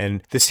Gates.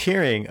 And this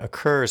hearing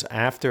occurs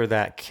after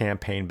that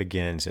campaign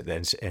begins at the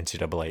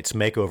NCAA. Its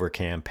makeover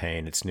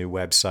campaign, its new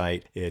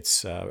website,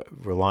 its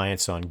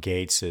reliance on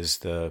Gates as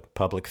the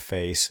public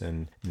face,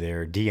 and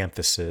their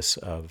de-emphasis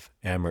of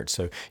Emmert.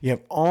 So you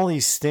have all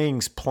these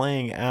things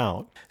playing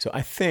out. So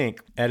I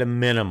think at a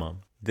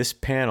minimum, this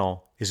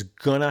panel is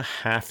going to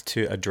have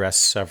to address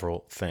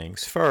several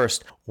things.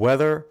 First,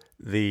 whether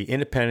the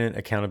independent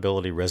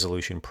accountability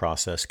resolution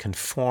process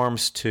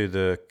conforms to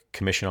the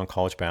Commission on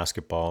College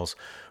Basketball's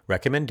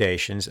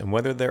recommendations and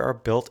whether there are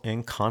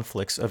built-in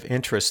conflicts of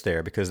interest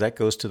there, because that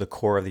goes to the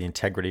core of the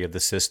integrity of the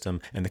system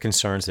and the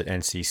concerns that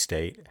NC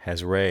State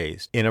has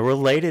raised. In a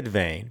related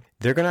vein,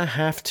 they're going to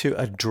have to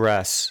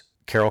address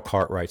Carol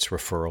Cartwright's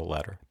referral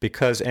letter,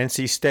 because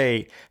NC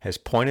State has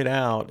pointed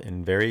out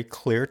in very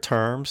clear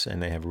terms,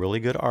 and they have really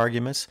good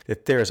arguments,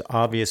 that there is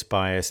obvious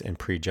bias and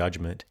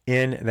prejudgment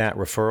in that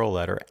referral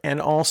letter, and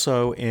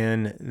also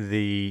in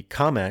the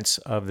comments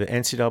of the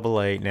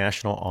NCAA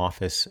National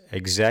Office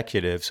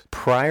executives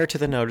prior to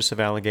the notice of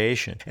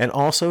allegation, and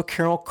also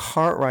Carol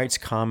Cartwright's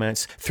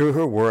comments through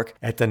her work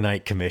at the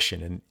Knight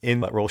Commission. And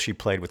in that role she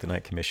played with the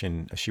Knight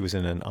Commission, she was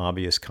in an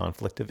obvious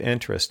conflict of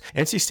interest.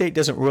 NC State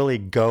doesn't really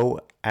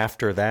go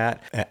after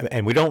that,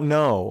 and we don't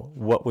know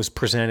what was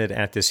presented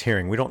at this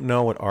hearing. We don't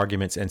know what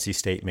arguments NC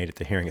State made at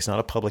the hearing. It's not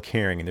a public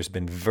hearing, and there's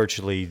been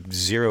virtually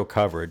zero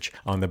coverage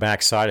on the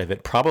backside of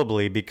it,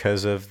 probably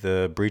because of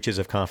the breaches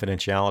of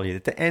confidentiality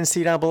that the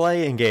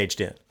NCAA engaged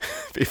in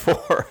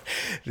before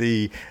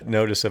the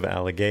notice of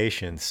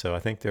allegations. So I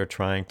think they're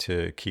trying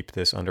to keep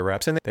this under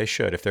wraps, and they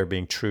should if they're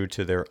being true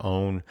to their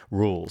own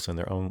rules and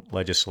their own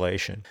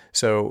legislation.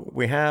 So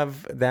we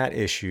have that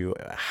issue.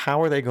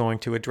 How are they going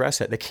to address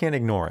it? They can't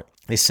ignore it.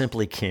 They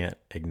simply can't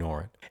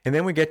ignore it. And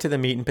then we get to the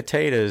meat and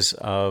potatoes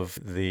of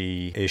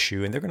the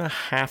issue, and they're going to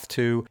have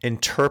to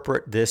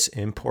interpret this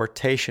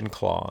importation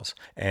clause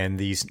and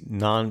these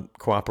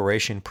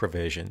non-cooperation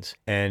provisions,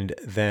 and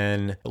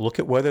then look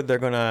at whether they're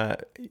going to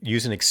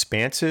use an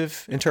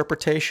expansive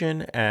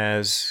interpretation,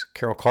 as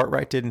Carol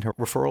Cartwright did in her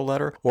referral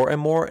letter, or a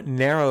more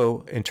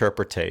narrow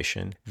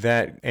interpretation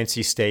that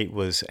NC State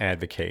was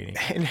advocating.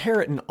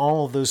 Inherent in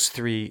all of those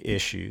three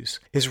issues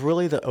is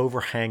really the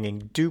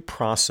overhanging due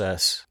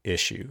process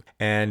issue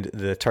and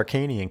the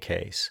Tarkanian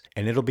case.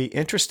 And it'll be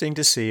interesting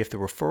to see if the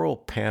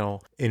referral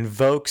panel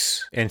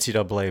invokes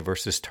NCAA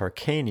versus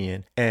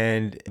Tarkanian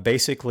and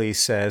basically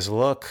says,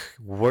 look,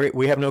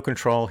 we have no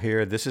control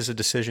here. This is a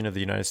decision of the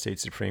United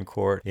States Supreme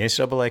Court. The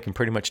NCAA can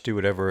pretty much do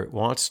whatever it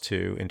wants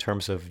to in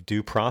terms of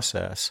due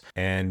process,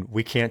 and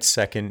we can't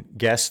second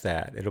guess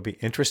that. It'll be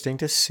interesting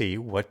to see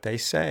what they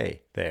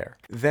say there.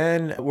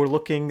 Then we're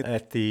looking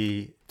at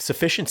the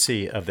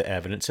sufficiency of the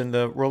evidence and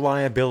the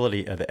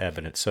reliability of the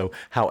evidence. So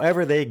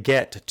however they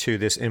get to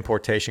this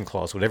importation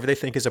clause, whatever they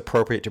think is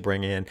appropriate to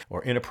bring in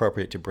or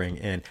inappropriate to bring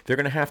in, they're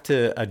going to have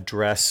to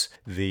address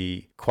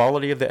the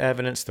quality of the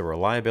evidence, the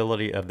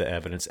reliability of the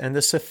evidence, and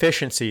the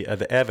sufficiency of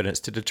the evidence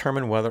to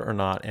determine whether or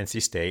not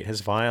NC State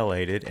has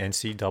violated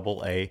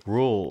NCAA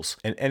rules.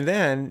 And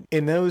then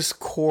in those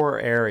core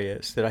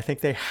areas that I think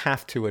they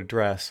have to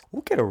address,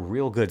 we'll get a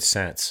real good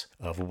sense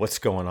of what's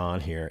going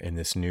on here in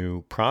this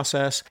new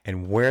process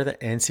and where the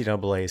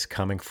NCAA is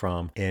coming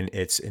from in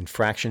its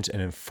infractions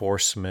and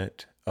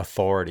enforcement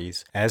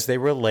authorities as they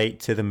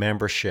relate to the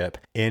membership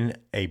in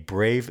a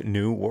brave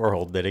new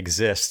world that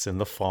exists in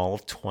the fall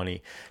of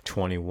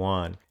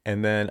 2021.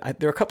 And then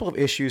there are a couple of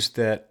issues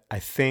that I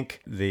think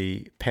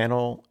the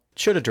panel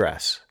should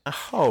address. I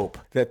hope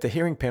that the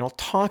hearing panel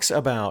talks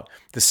about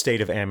the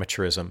state of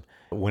amateurism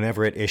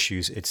whenever it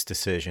issues its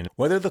decision,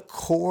 whether the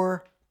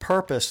core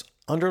purpose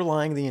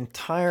underlying the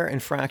entire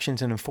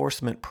infractions and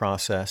enforcement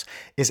process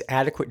is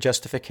adequate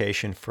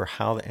justification for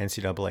how the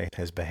NCAA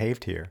has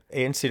behaved here.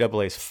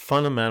 NCAA's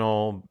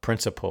fundamental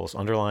principles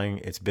underlying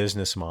its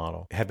business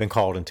model have been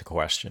called into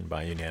question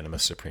by a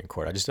unanimous Supreme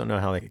Court. I just don't know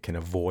how they can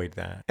avoid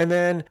that. And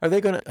then, are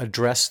they going to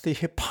address the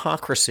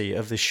hypocrisy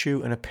of the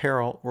shoe and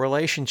apparel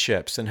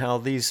relationships and how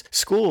these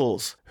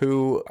schools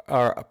who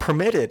are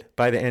permitted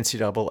by the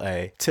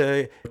NCAA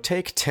to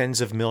take tens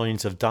of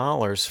millions of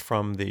dollars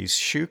from these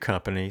shoe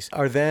companies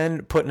are then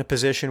then put in a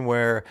position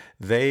where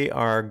they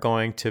are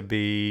going to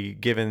be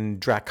given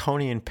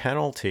draconian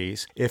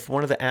penalties if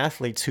one of the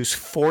athletes who's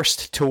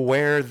forced to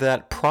wear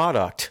that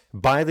product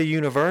by the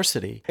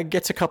university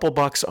gets a couple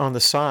bucks on the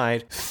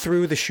side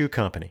through the shoe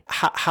company.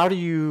 How do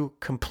you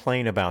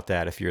complain about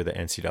that if you're the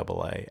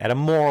NCAA? At a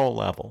moral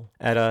level,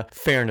 at a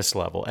fairness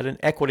level, at an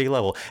equity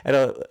level, at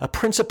a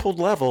principled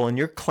level, and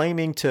you're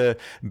claiming to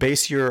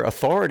base your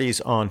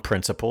authorities on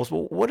principles.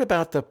 Well, what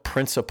about the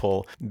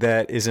principle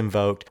that is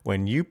invoked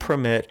when you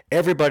permit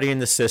everybody in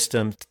the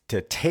system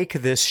to take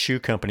this shoe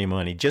company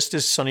money, just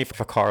as Sonny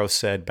Vaccaro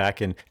said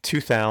back in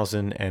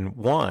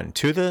 2001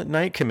 to the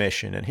Knight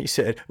Commission? And he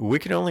said, we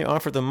can only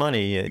offer the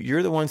money.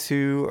 You're the ones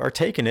who are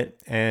taking it,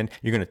 and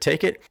you're going to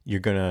take it, you're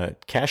going to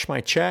cash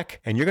my check,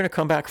 and you're going to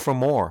come back for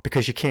more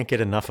because you can't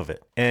get enough of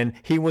it. And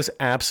he was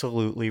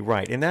absolutely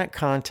right. In that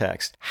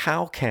context,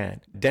 how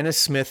can Dennis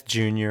Smith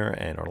Jr.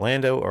 and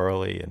Orlando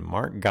Early and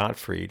Mark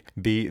Gottfried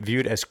be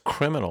viewed as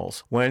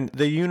criminals when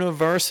the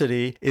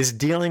university is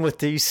dealing with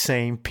these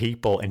same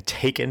people and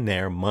taking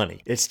their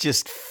money? It's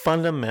just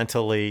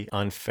fundamentally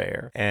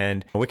unfair.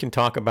 And we can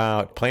talk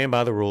about playing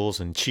by the rules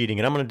and cheating,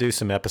 and I'm going to do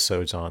some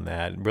episodes on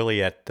that,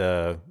 really at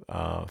the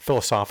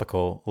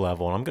philosophical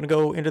level. And I'm going to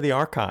go into the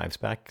archives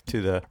back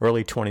to the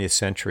early 20th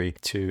century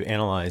to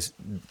analyze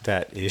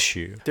that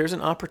issue. There's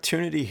an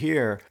opportunity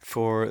here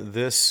for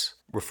this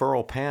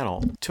referral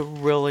panel to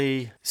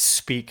really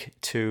speak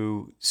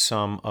to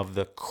some of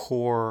the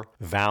core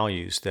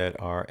values that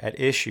are at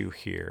issue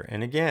here.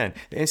 And again,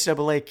 the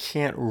NCAA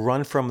can't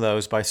run from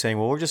those by saying,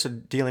 well, we're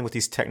just dealing with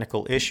these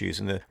technical issues.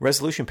 And the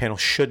resolution panel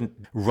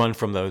shouldn't run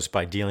from those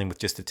by dealing with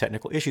just the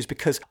technical issues,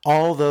 because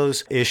all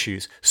those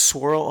issues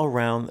swirl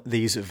around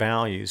these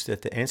values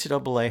that the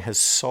NCAA has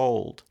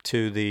sold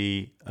to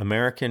the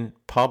American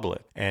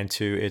public and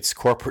to its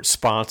corporate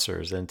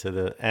sponsors and to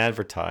the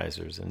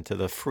advertisers and to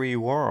the free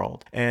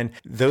world. And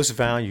those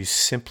values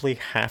simply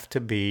have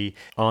to be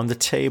on the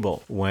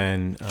table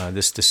when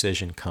this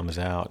decision comes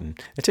out.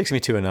 And it takes me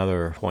to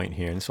another point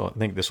here, and so I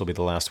think this will be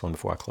the last one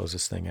before I close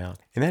this thing out.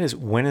 And that is,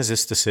 when is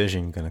this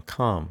decision going to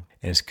come?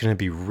 And it's going to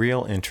be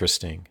real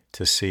interesting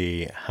to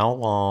see how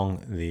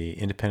long the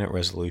independent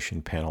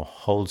resolution panel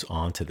holds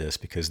on to this,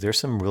 because there's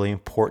some really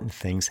important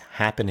things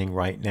happening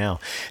right now.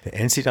 The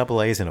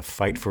NCAA is in a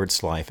fight for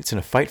its life. It's in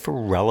a fight for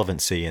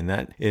relevancy, and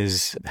that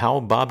is how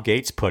Bob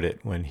Gates put it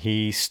when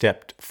he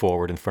stepped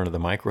forward in front of the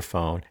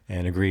microphone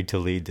and agreed to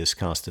lead this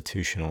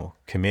constitutional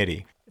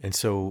committee. And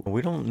so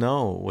we don't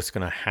know what's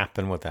going to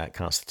happen with that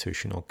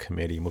constitutional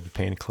committee. We'll be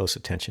paying close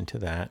attention to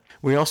that.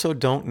 We also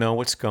don't know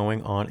what's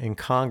going on in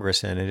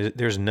Congress. And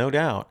there's no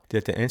doubt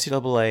that the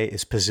NCAA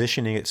is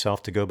positioning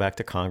itself to go back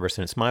to Congress.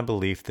 And it's my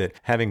belief that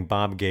having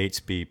Bob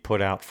Gates be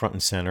put out front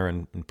and center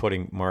and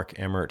putting Mark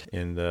Emmert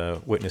in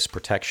the witness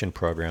protection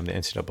program, the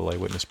NCAA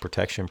witness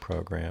protection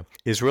program,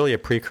 is really a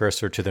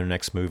precursor to their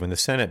next move in the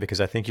Senate, because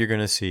I think you're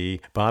going to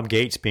see Bob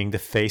Gates being the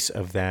face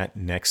of that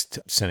next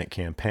Senate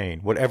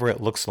campaign, whatever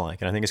it looks like.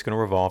 And I think it's going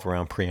to revolve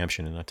around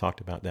preemption, and I talked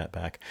about that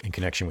back in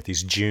connection with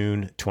these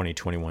June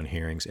 2021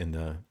 hearings in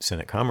the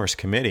Senate Commerce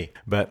Committee.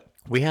 But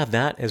we have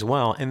that as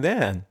well. And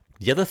then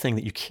the other thing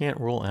that you can't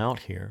rule out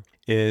here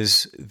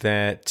is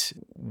that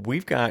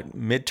we've got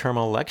midterm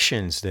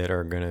elections that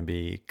are going to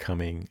be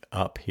coming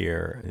up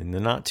here in the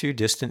not too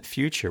distant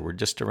future. We're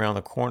just around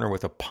the corner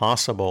with a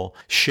possible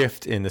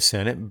shift in the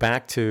Senate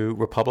back to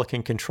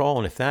Republican control.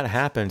 And if that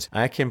happens,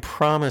 I can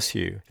promise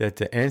you that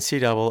the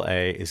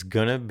NCAA is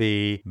going to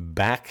be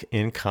back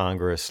in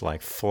Congress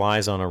like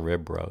flies on a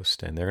rib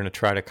roast. And they're going to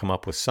try to come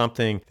up with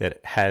something that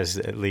has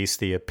at least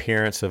the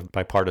appearance of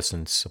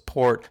bipartisan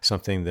support,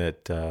 something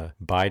that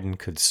Biden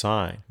could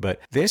sign. But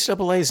the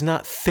NCAA is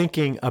not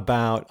thinking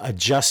about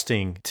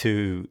adjusting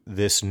to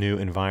this new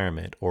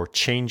environment or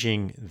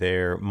changing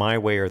their my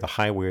way or the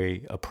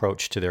highway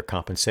approach to their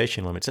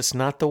compensation limits. It's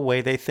not the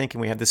way they think.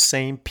 And we have the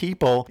same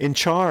people in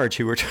charge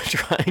who are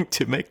trying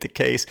to make the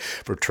case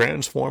for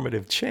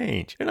transformative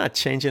change. They're not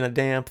changing a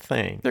damn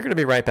thing. They're going to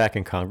be right back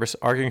in Congress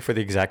arguing for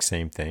the exact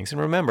same things.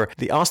 And remember,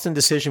 the Austin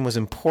decision was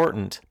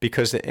important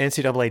because the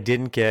NCAA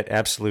didn't get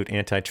absolute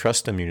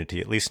antitrust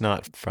immunity, at least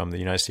not from the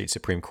United States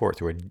Supreme Court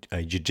through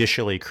a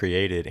judicially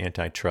created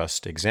antitrust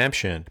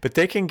exemption, but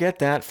they can get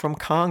that from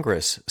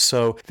Congress.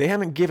 So they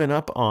haven't given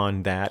up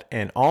on that,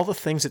 and all the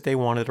things that they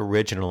wanted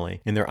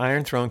originally in their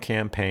Iron Throne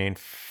campaign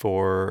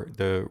for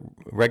the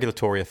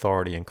regulatory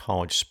authority in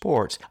college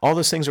sports, all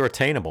those things are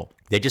attainable.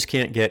 They just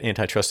can't get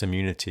antitrust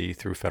immunity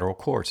through federal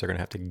courts. They're going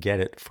to have to get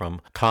it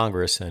from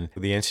Congress. And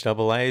the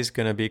NCAA is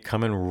going to be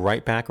coming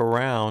right back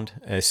around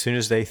as soon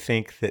as they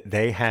think that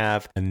they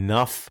have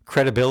enough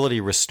credibility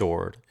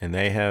restored and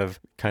they have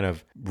kind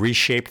of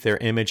reshaped their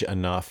image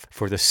enough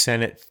for the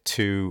Senate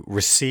to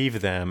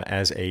receive them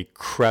as a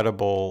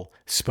credible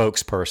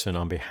spokesperson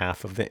on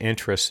behalf of the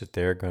interests that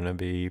they're going to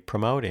be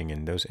promoting.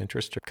 And those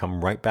interests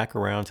come right back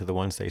around to the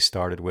ones they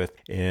started with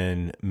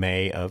in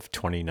May of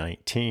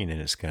 2019. And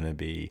it's going to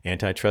be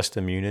antitrust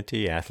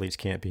immunity, athletes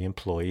can't be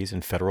employees,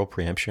 and federal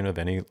preemption of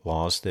any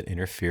laws that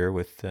interfere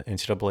with the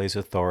NCAA's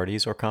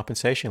authorities or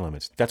compensation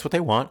limits. That's what they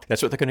want.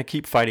 That's what they're going to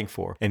keep fighting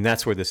for. And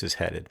that's where this is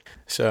headed.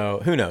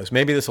 So who knows?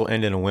 Maybe this will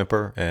end in a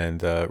whimper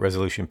and the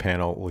resolution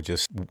panel will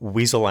just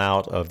weasel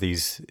out of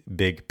these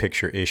big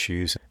picture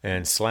issues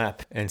and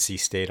slap NC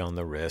State on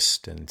the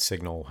wrist and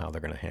signal how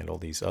they're going to handle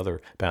these other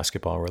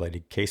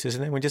basketball-related cases.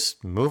 And then we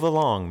just move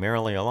along,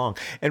 merrily along.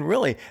 And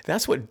really,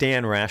 that's what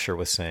Dan Rasher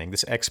was saying,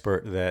 this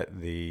expert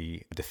that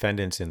the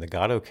defendants in the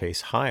Gatto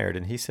case hired.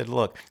 And he said,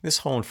 look, this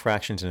whole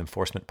infractions and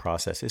enforcement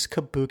process is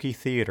kabuki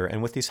theater.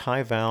 And with these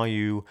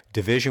high-value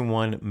Division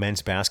I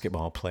men's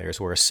basketball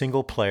players, where a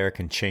single player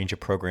can change a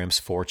program's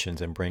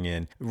fortunes and bring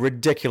in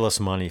ridiculous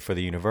money for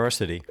the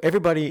university,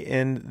 everybody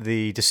in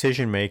the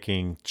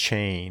decision-making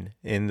chain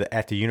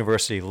at the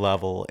university level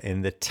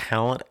in the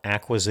talent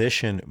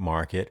acquisition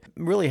market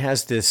really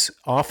has this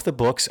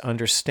off-the-books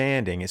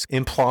understanding. It's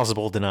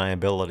implausible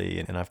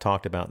deniability, and I've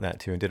talked about that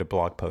too and did a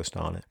blog post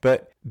on it.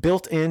 But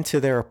built into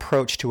their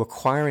approach to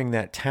acquiring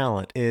that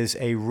talent is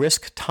a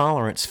risk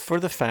tolerance for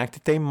the fact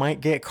that they might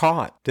get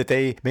caught, that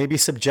they may be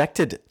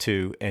subjected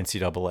to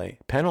NCAA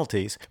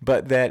penalties,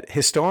 but that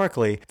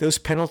historically those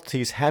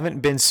penalties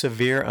haven't been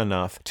severe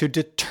enough to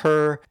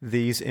deter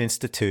these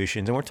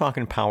institutions, and we're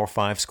talking Power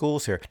 5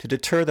 schools here, to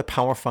deter the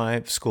Power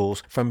 5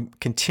 schools from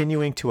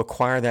continuing to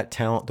acquire that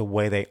talent the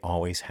way they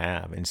always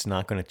have. And it's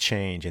not going to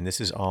change. And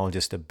this is all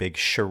just a big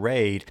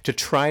charade to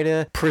try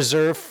to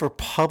preserve for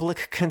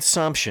public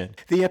consumption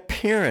the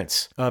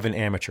appearance of an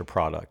amateur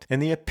product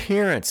and the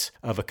appearance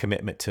of a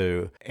commitment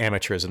to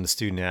amateurism, the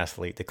student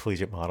athlete, the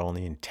collegiate model, and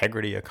the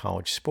integrity of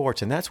college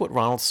sports. And that's what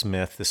Ronald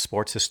Smith, the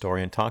sports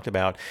historian, talked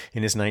about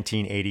in his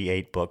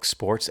 1988 book,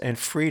 Sports and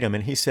Freedom.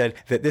 And he said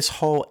that this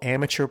whole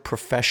amateur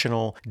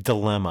professional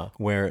dilemma,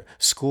 where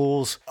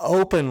schools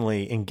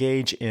openly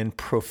engage in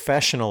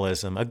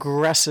professionalism,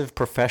 aggressive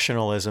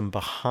professionalism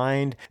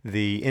behind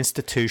the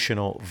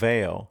institutional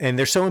veil, and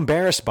they're so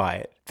embarrassed by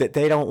it that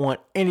they don't want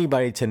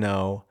anybody to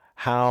know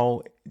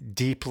how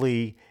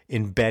deeply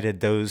embedded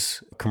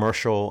those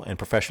commercial and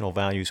professional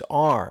values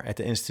are at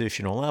the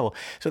institutional level.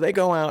 So they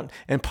go out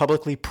and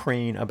publicly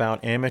preen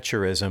about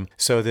amateurism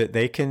so that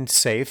they can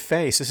save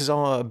face. This is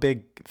all a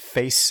big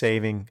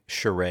face-saving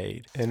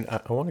charade. And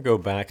I want to go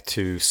back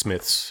to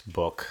Smith's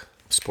book,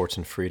 Sports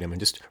and Freedom, and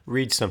just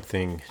read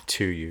something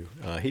to you.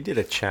 He did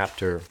a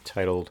chapter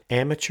titled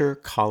Amateur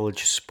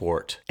College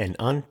Sport, an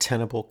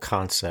Untenable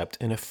Concept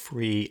in a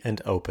Free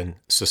and Open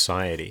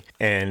Society.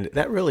 And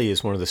that really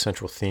is one of the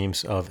central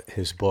themes of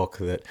his book,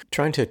 that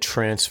trying to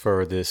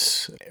transfer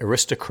this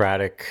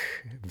aristocratic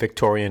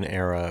Victorian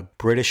era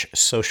British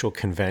social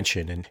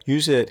convention and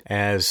use it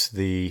as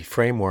the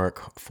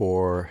framework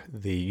for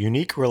the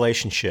unique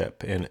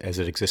relationship as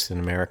it exists in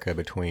America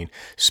between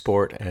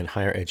sport and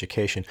higher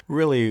education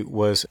really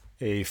was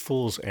a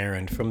fool's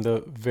errand from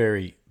the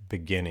very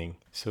beginning.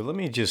 So let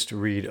me just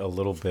read a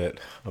little bit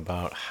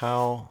about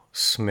how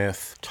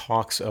Smith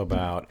talks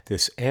about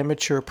this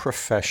amateur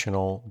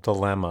professional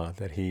dilemma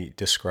that he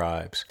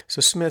describes. So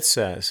Smith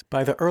says,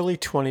 by the early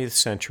 20th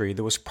century,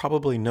 there was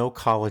probably no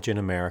college in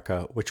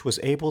America which was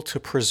able to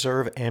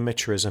preserve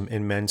amateurism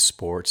in men's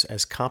sports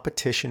as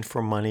competition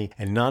for money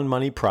and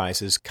non-money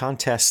prizes,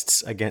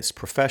 contests against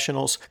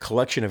professionals,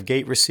 collection of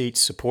gate receipts,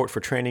 support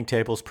for training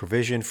tables,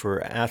 provision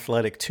for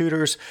athletic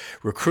tutors,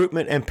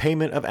 recruitment and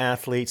payment of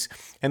athletes,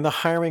 and the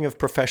hiring of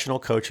professional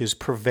coaches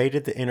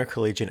pervaded the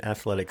intercollegiate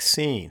athletic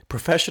scene.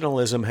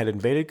 Professionalism had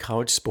invaded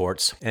college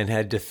sports and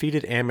had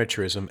defeated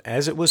amateurism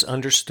as it was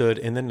understood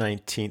in the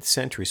 19th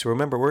century. So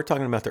remember, we're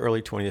talking about the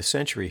early 20th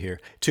century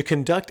here. To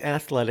conduct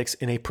athletics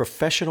in a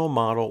professional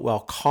model while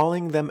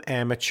calling them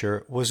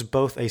amateur was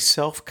both a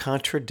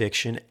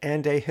self-contradiction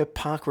and a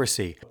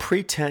hypocrisy, a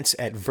pretense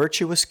at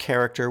virtuous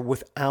character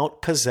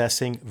without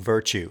possessing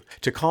virtue.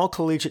 To call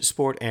collegiate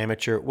sport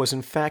amateur was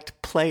in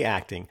fact play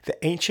acting,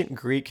 the ancient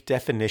Greek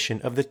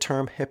definition of the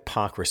term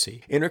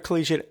hypocrisy.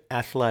 Intercollegiate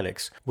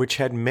athletics, which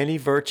had many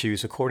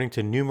virtues according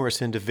to numerous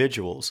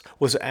individuals,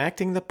 was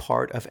acting the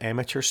part of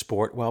amateur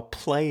sport while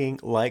playing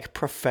like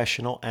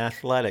professional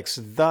athletics.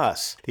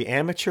 Thus, the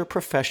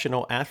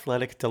amateur-professional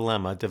athletic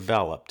dilemma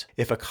developed.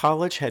 If a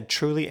college had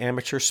truly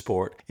amateur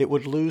sport, it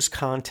would lose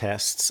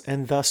contests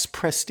and thus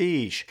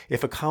prestige.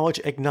 If a college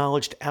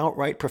acknowledged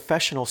outright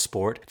professional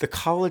sport, the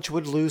college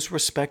would lose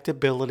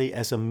respectability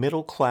as a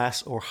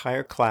middle-class or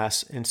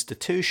higher-class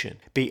institution.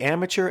 Be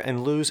amateur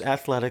and lose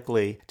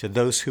athletically to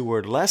those who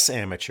were less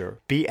amateur.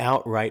 Be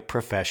outright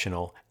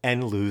professional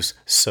and lose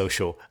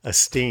social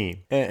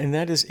esteem. And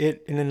that is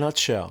it in a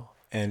nutshell.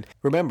 And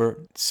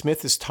remember,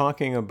 Smith is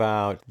talking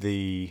about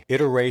the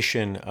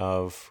iteration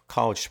of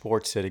college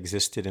sports that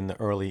existed in the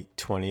early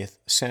 20th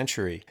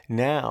century.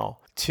 Now,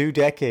 2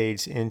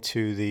 decades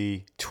into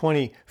the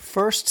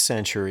 21st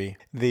century,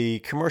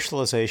 the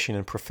commercialization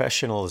and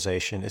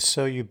professionalization is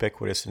so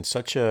ubiquitous and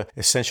such an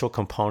essential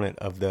component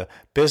of the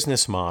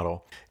business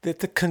model that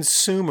the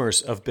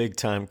consumers of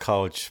big-time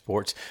college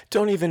sports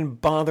don't even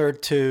bother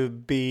to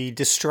be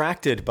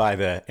distracted by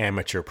the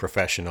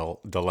amateur-professional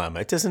dilemma.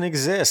 It doesn't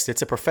exist.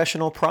 It's a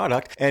professional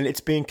product, and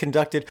it's being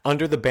conducted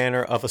under the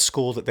banner of a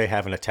school that they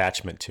have an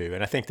attachment to.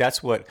 And I think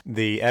that's what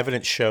the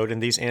evidence showed in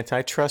these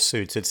antitrust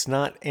suits. It's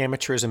not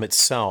amateurism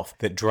itself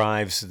that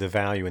drives the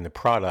value in the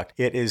product.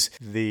 It is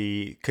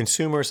the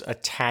consumer's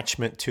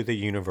attachment to the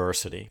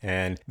university.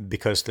 And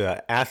because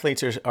the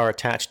athletes are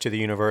attached to the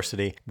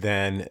university,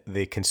 then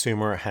the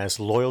consumer has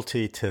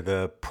loyalty to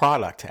the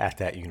product at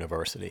that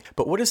university.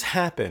 But what has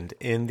happened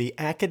in the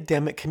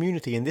academic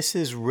community, and this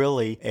is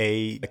really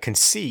a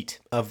conceit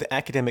of the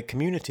academic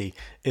community,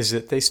 is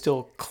that they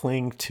still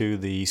cling to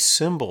the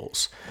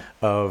symbols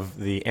of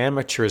the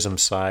amateurism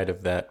side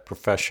of that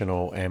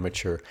professional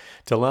amateur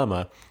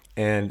dilemma.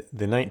 And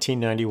the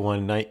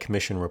 1991 Knight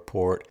Commission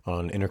report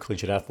on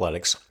intercollegiate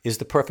athletics is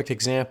the perfect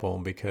example,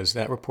 because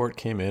that report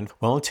came in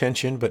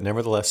well-intentioned but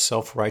nevertheless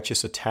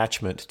self-righteous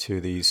attachment to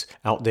these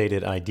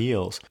outdated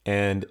ideals.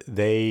 And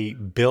they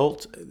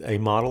built a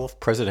model of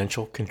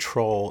presidential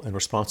control and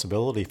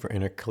responsibility for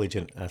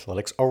intercollegiate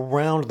athletics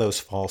around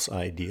those false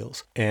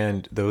ideals.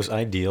 And those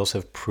ideals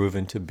have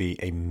proven to be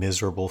a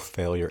miserable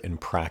failure in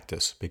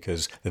practice,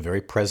 because the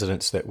very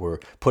presidents that were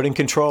put in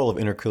control of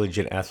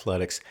intercollegiate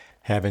athletics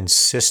have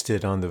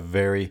insisted on the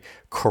very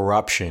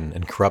corruption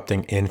and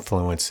corrupting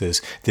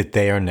influences that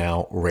they are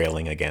now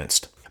railing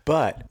against.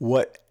 But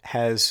what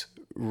has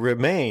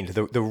remained,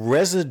 the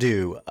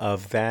residue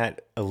of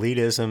that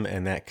elitism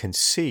and that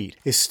conceit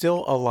is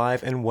still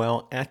alive and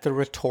well at the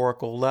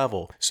rhetorical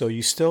level. So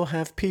you still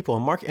have people,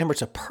 and Mark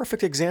Emmert's a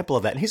perfect example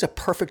of that, and he's a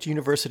perfect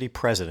university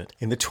president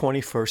in the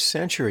 21st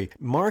century.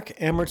 Mark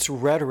Emmert's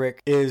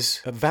rhetoric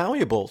is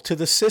valuable to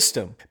the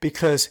system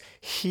because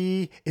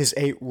he is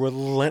a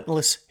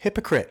relentless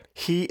hypocrite.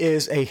 He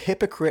is a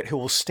hypocrite who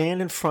will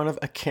stand in front of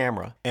a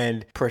camera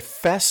and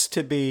profess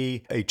to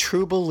be a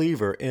true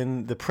believer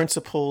in the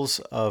principles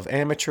of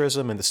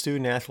amateurism and the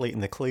student athlete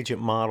and the collegiate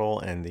model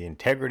and the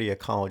integrity of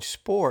college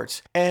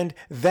sports, and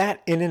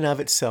that in and of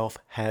itself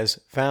has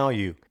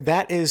value.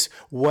 That is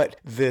what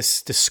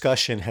this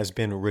discussion has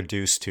been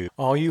reduced to.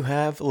 All you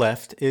have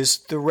left is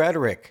the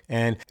rhetoric,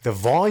 and the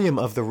volume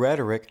of the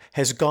rhetoric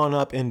has gone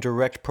up in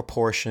direct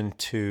proportion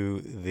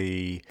to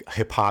the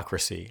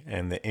hypocrisy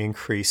and the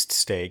increased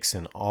stakes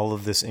and all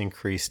of this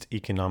increased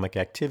economic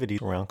activity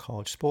around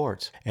college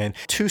sports. And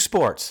two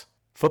sports,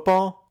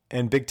 football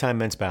and big-time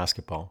men's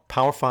basketball,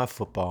 Power 5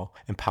 football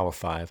and Power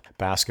 5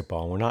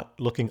 basketball. We're not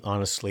looking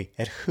honestly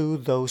at who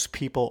those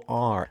people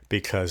are,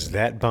 because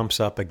that bumps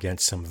up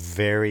against some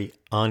very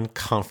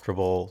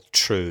uncomfortable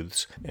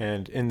truths.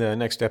 And in the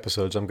next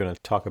episodes, I'm going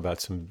to talk about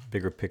some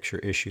bigger picture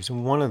issues.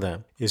 And one of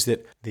them is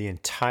that the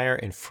entire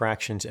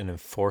infractions and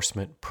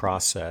enforcement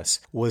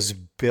process was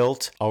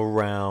built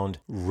around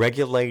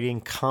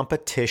regulating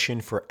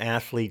competition for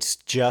athletes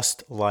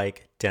just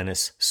like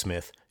Dennis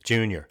Smith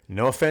Jr.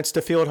 No offense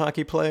to field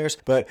hockey players,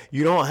 but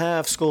you don't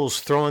have schools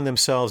throwing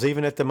themselves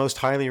even at the most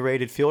highly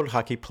rated field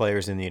hockey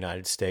players in the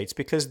United States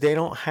because they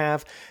don't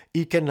have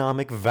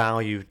economic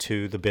value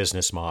to the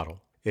business model.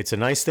 It's a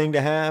nice thing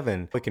to have,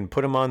 and we can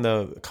put them on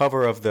the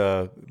cover of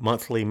the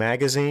monthly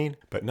magazine.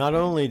 But not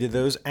only did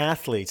those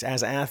athletes,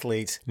 as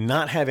athletes,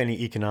 not have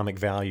any economic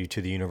value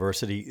to the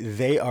university,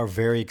 they are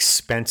very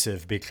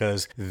expensive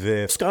because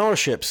the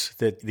scholarships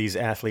that these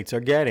athletes are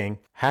getting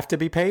have to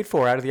be paid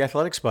for out of the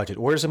athletics budget.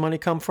 Where does the money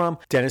come from?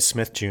 Dennis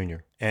Smith Jr.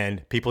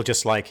 and people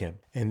just like him.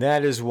 And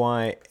that is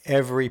why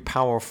every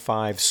Power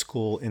 5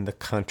 school in the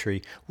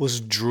country was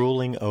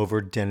drooling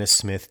over Dennis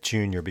Smith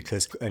Jr.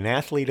 because an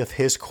athlete of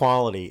his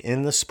quality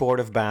in the sport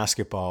of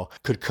basketball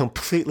could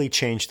completely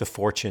change the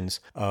fortunes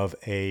of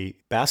a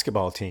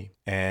basketball team.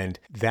 And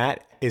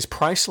that is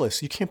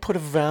priceless. You can't put a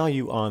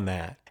value on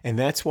that. And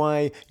that's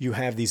why you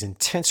have these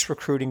intense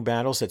recruiting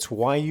battles. That's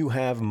why you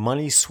have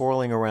money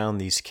swirling around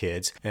these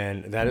kids.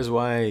 And that is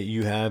why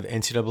you have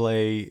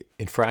NCAA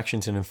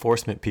infractions and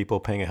enforcement people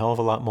paying a hell of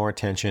a lot more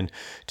attention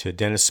to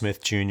Dennis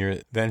Smith Jr.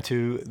 than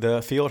to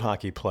the field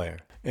hockey player.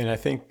 And I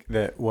think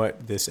that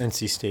what this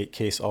NC State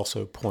case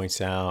also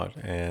points out,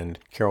 and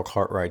Carol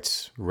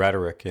Cartwright's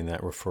rhetoric in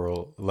that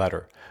referral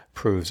letter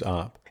proves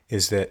up,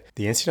 is that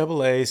the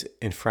NCAA's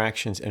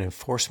infractions and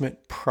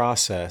enforcement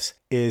process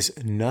is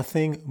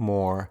nothing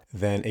more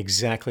than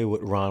exactly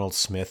what Ronald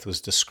Smith was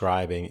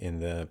describing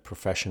in the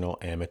professional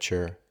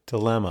amateur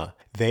dilemma.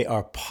 They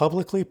are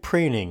publicly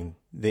preening,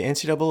 the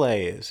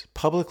NCAA is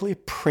publicly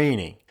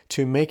preening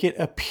to make it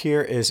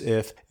appear as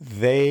if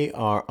they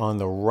are on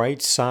the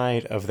right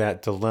side of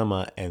that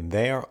dilemma and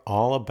they are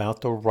all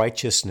about the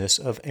righteousness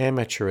of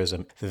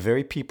amateurism. The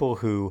very people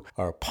who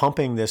are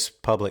pumping this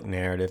public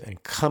narrative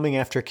and coming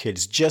after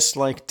kids just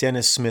like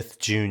Dennis Smith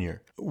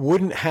Jr.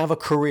 wouldn't have a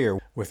career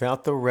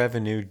without the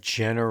revenue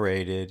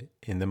generated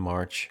in the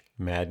March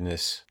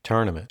Madness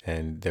tournament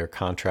and their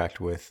contract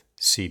with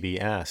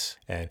CBS.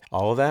 And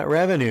all of that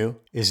revenue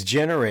is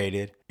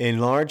generated in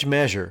large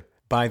measure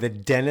by the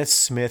Dennis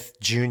Smith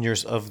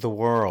Juniors of the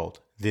world,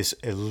 this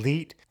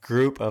elite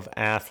group of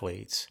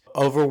athletes,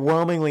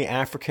 overwhelmingly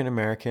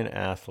African-American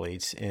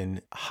athletes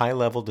in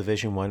high-level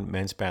Division I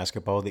men's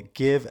basketball that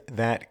give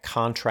that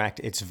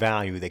contract its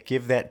value, that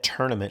give that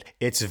tournament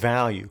its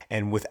value.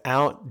 And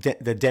without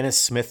the Dennis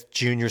Smith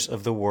Juniors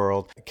of the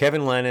world,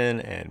 Kevin Lennon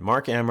and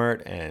Mark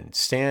Emmert and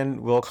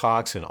Stan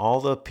Wilcox and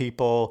all the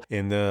people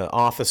in the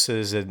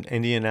offices in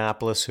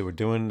Indianapolis who were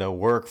doing the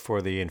work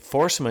for the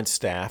enforcement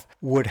staff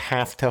would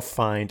have to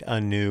find a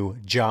new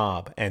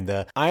job. And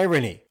the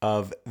irony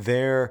of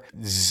their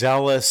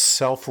zealous,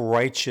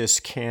 self-righteous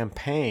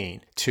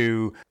campaign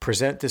to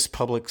present this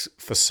public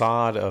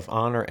facade of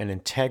honor and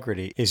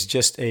integrity is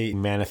just a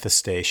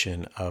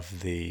manifestation of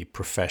the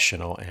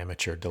professional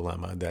amateur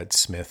dilemma that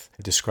Smith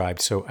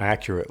described so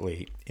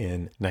accurately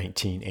in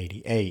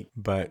 1988.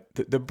 But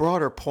the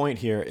broader point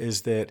here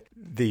is that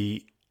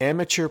the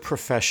amateur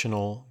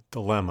professional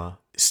dilemma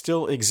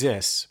still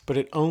exists, but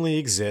it only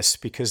exists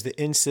because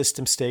the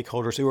in-system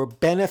stakeholders who are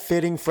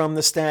benefiting from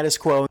the status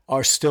quo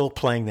are still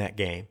playing that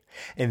game.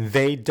 And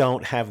they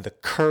don't have the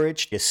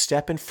courage to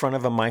step in front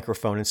of a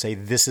microphone and say,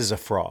 this is a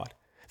fraud.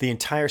 The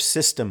entire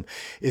system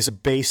is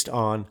based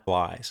on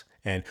lies.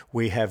 And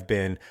we have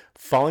been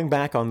falling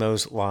back on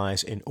those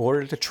lies in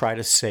order to try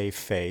to save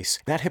face.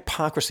 That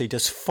hypocrisy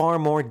does far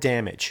more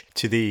damage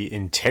to the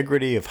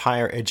integrity of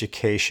higher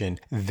education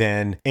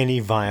than any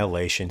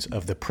violations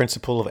of the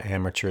principle of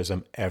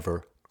amateurism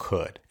ever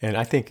could. And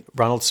I think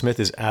Ronald Smith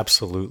is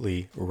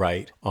absolutely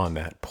right on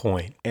that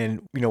point.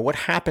 And, what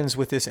happens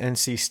with this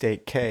NC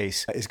State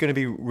case is going to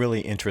be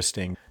really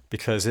interesting,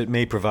 because it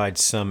may provide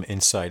some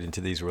insight into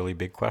these really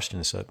big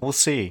questions. So we'll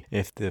see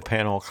if the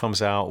panel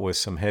comes out with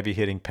some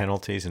heavy-hitting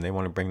penalties and they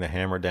want to bring the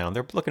hammer down.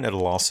 They're looking at a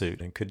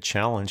lawsuit and could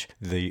challenge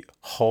the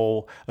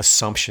whole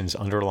assumptions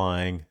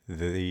underlying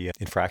the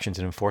infractions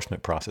and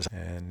enforcement process.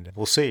 And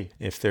we'll see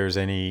if there's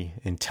any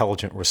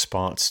intelligent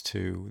response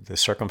to the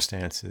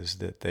circumstances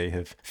that they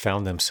have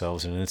found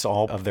themselves in. And it's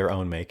all of their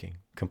own making,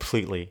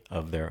 completely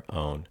of their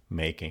own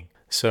making.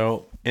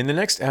 So in the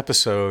next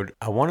episode,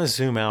 I want to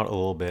zoom out a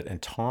little bit and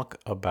talk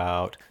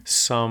about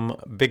some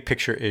big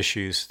picture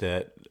issues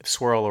that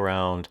swirl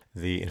around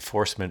the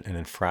enforcement and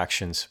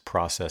infractions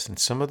process and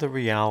some of the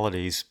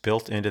realities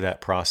built into that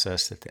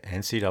process that the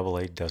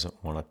NCAA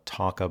doesn't want to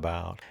talk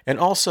about. And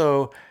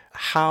also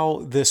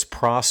how this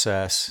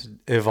process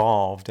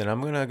evolved. And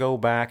I'm going to go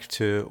back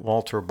to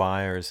Walter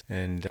Byers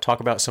and talk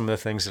about some of the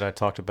things that I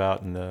talked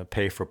about in the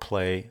Pay for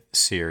Play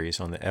series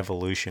on the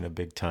evolution of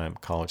big-time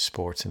college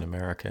sports in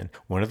America. And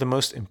one of the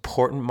most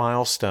important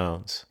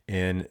milestones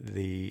in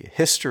the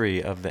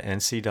history of the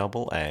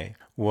NCAA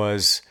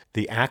was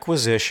the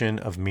acquisition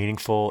of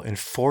meaningful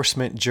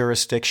enforcement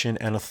jurisdiction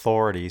and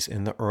authorities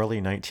in the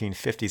early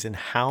 1950s, and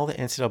how the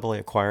NCAA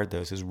acquired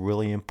those is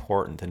really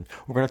important, and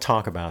we're going to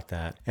talk about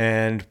that.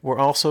 And we're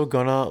also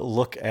going to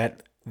look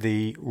at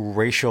the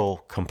racial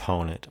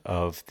component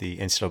of the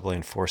NCAA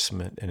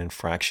enforcement and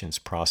infractions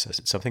process.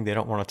 It's something they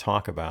don't want to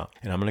talk about.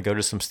 And I'm going to go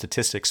to some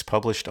statistics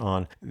published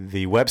on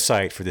the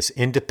website for this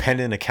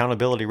independent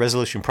accountability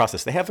resolution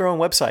process. They have their own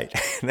website.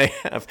 They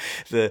have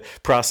the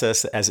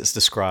process as it's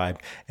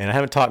described. And I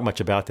haven't talked much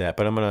about that,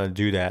 but I'm going to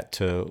do that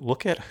to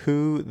look at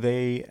who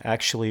they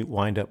actually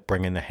wind up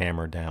bringing the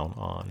hammer down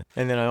on.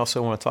 And then I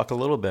also want to talk a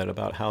little bit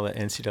about how the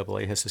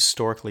NCAA has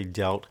historically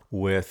dealt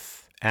with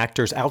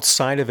actors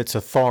outside of its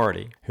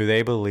authority who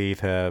they believe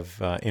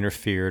have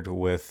interfered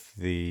with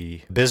the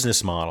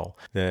business model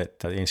that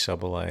the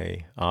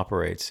NCAA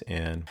operates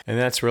in. And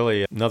that's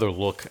really another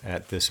look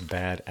at this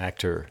bad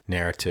actor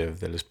narrative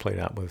that is played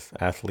out with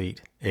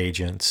athlete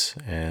agents,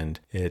 and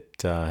it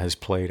has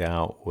played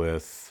out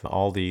with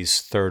all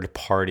these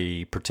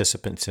third-party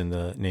participants in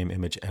the name,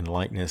 image, and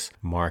likeness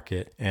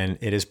market, and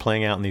it is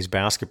playing out in these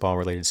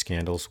basketball-related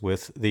scandals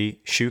with the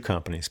shoe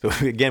companies.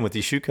 But again, with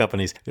these shoe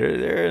companies,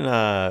 they're in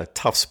a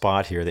tough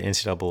spot here, the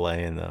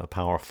NCAA and the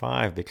Power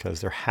Five,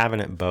 because they're having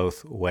it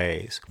both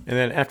ways. And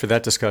then after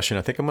that discussion,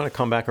 I think I'm going to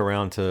come back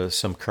around to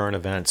some current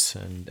events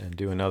and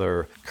do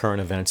another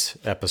current events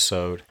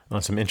episode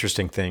on some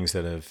interesting things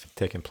that have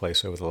taken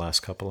place over the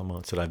last couple of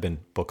months that I've been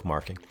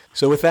bookmarking.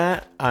 So with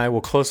that, I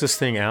will close this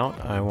thing out.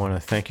 I want to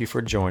thank you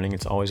for joining.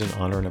 It's always an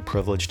honor and a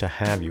privilege to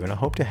have you, and I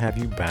hope to have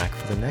you back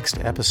for the next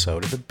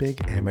episode of the Big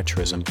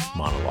Amateurism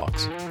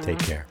Monologues. Take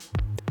care.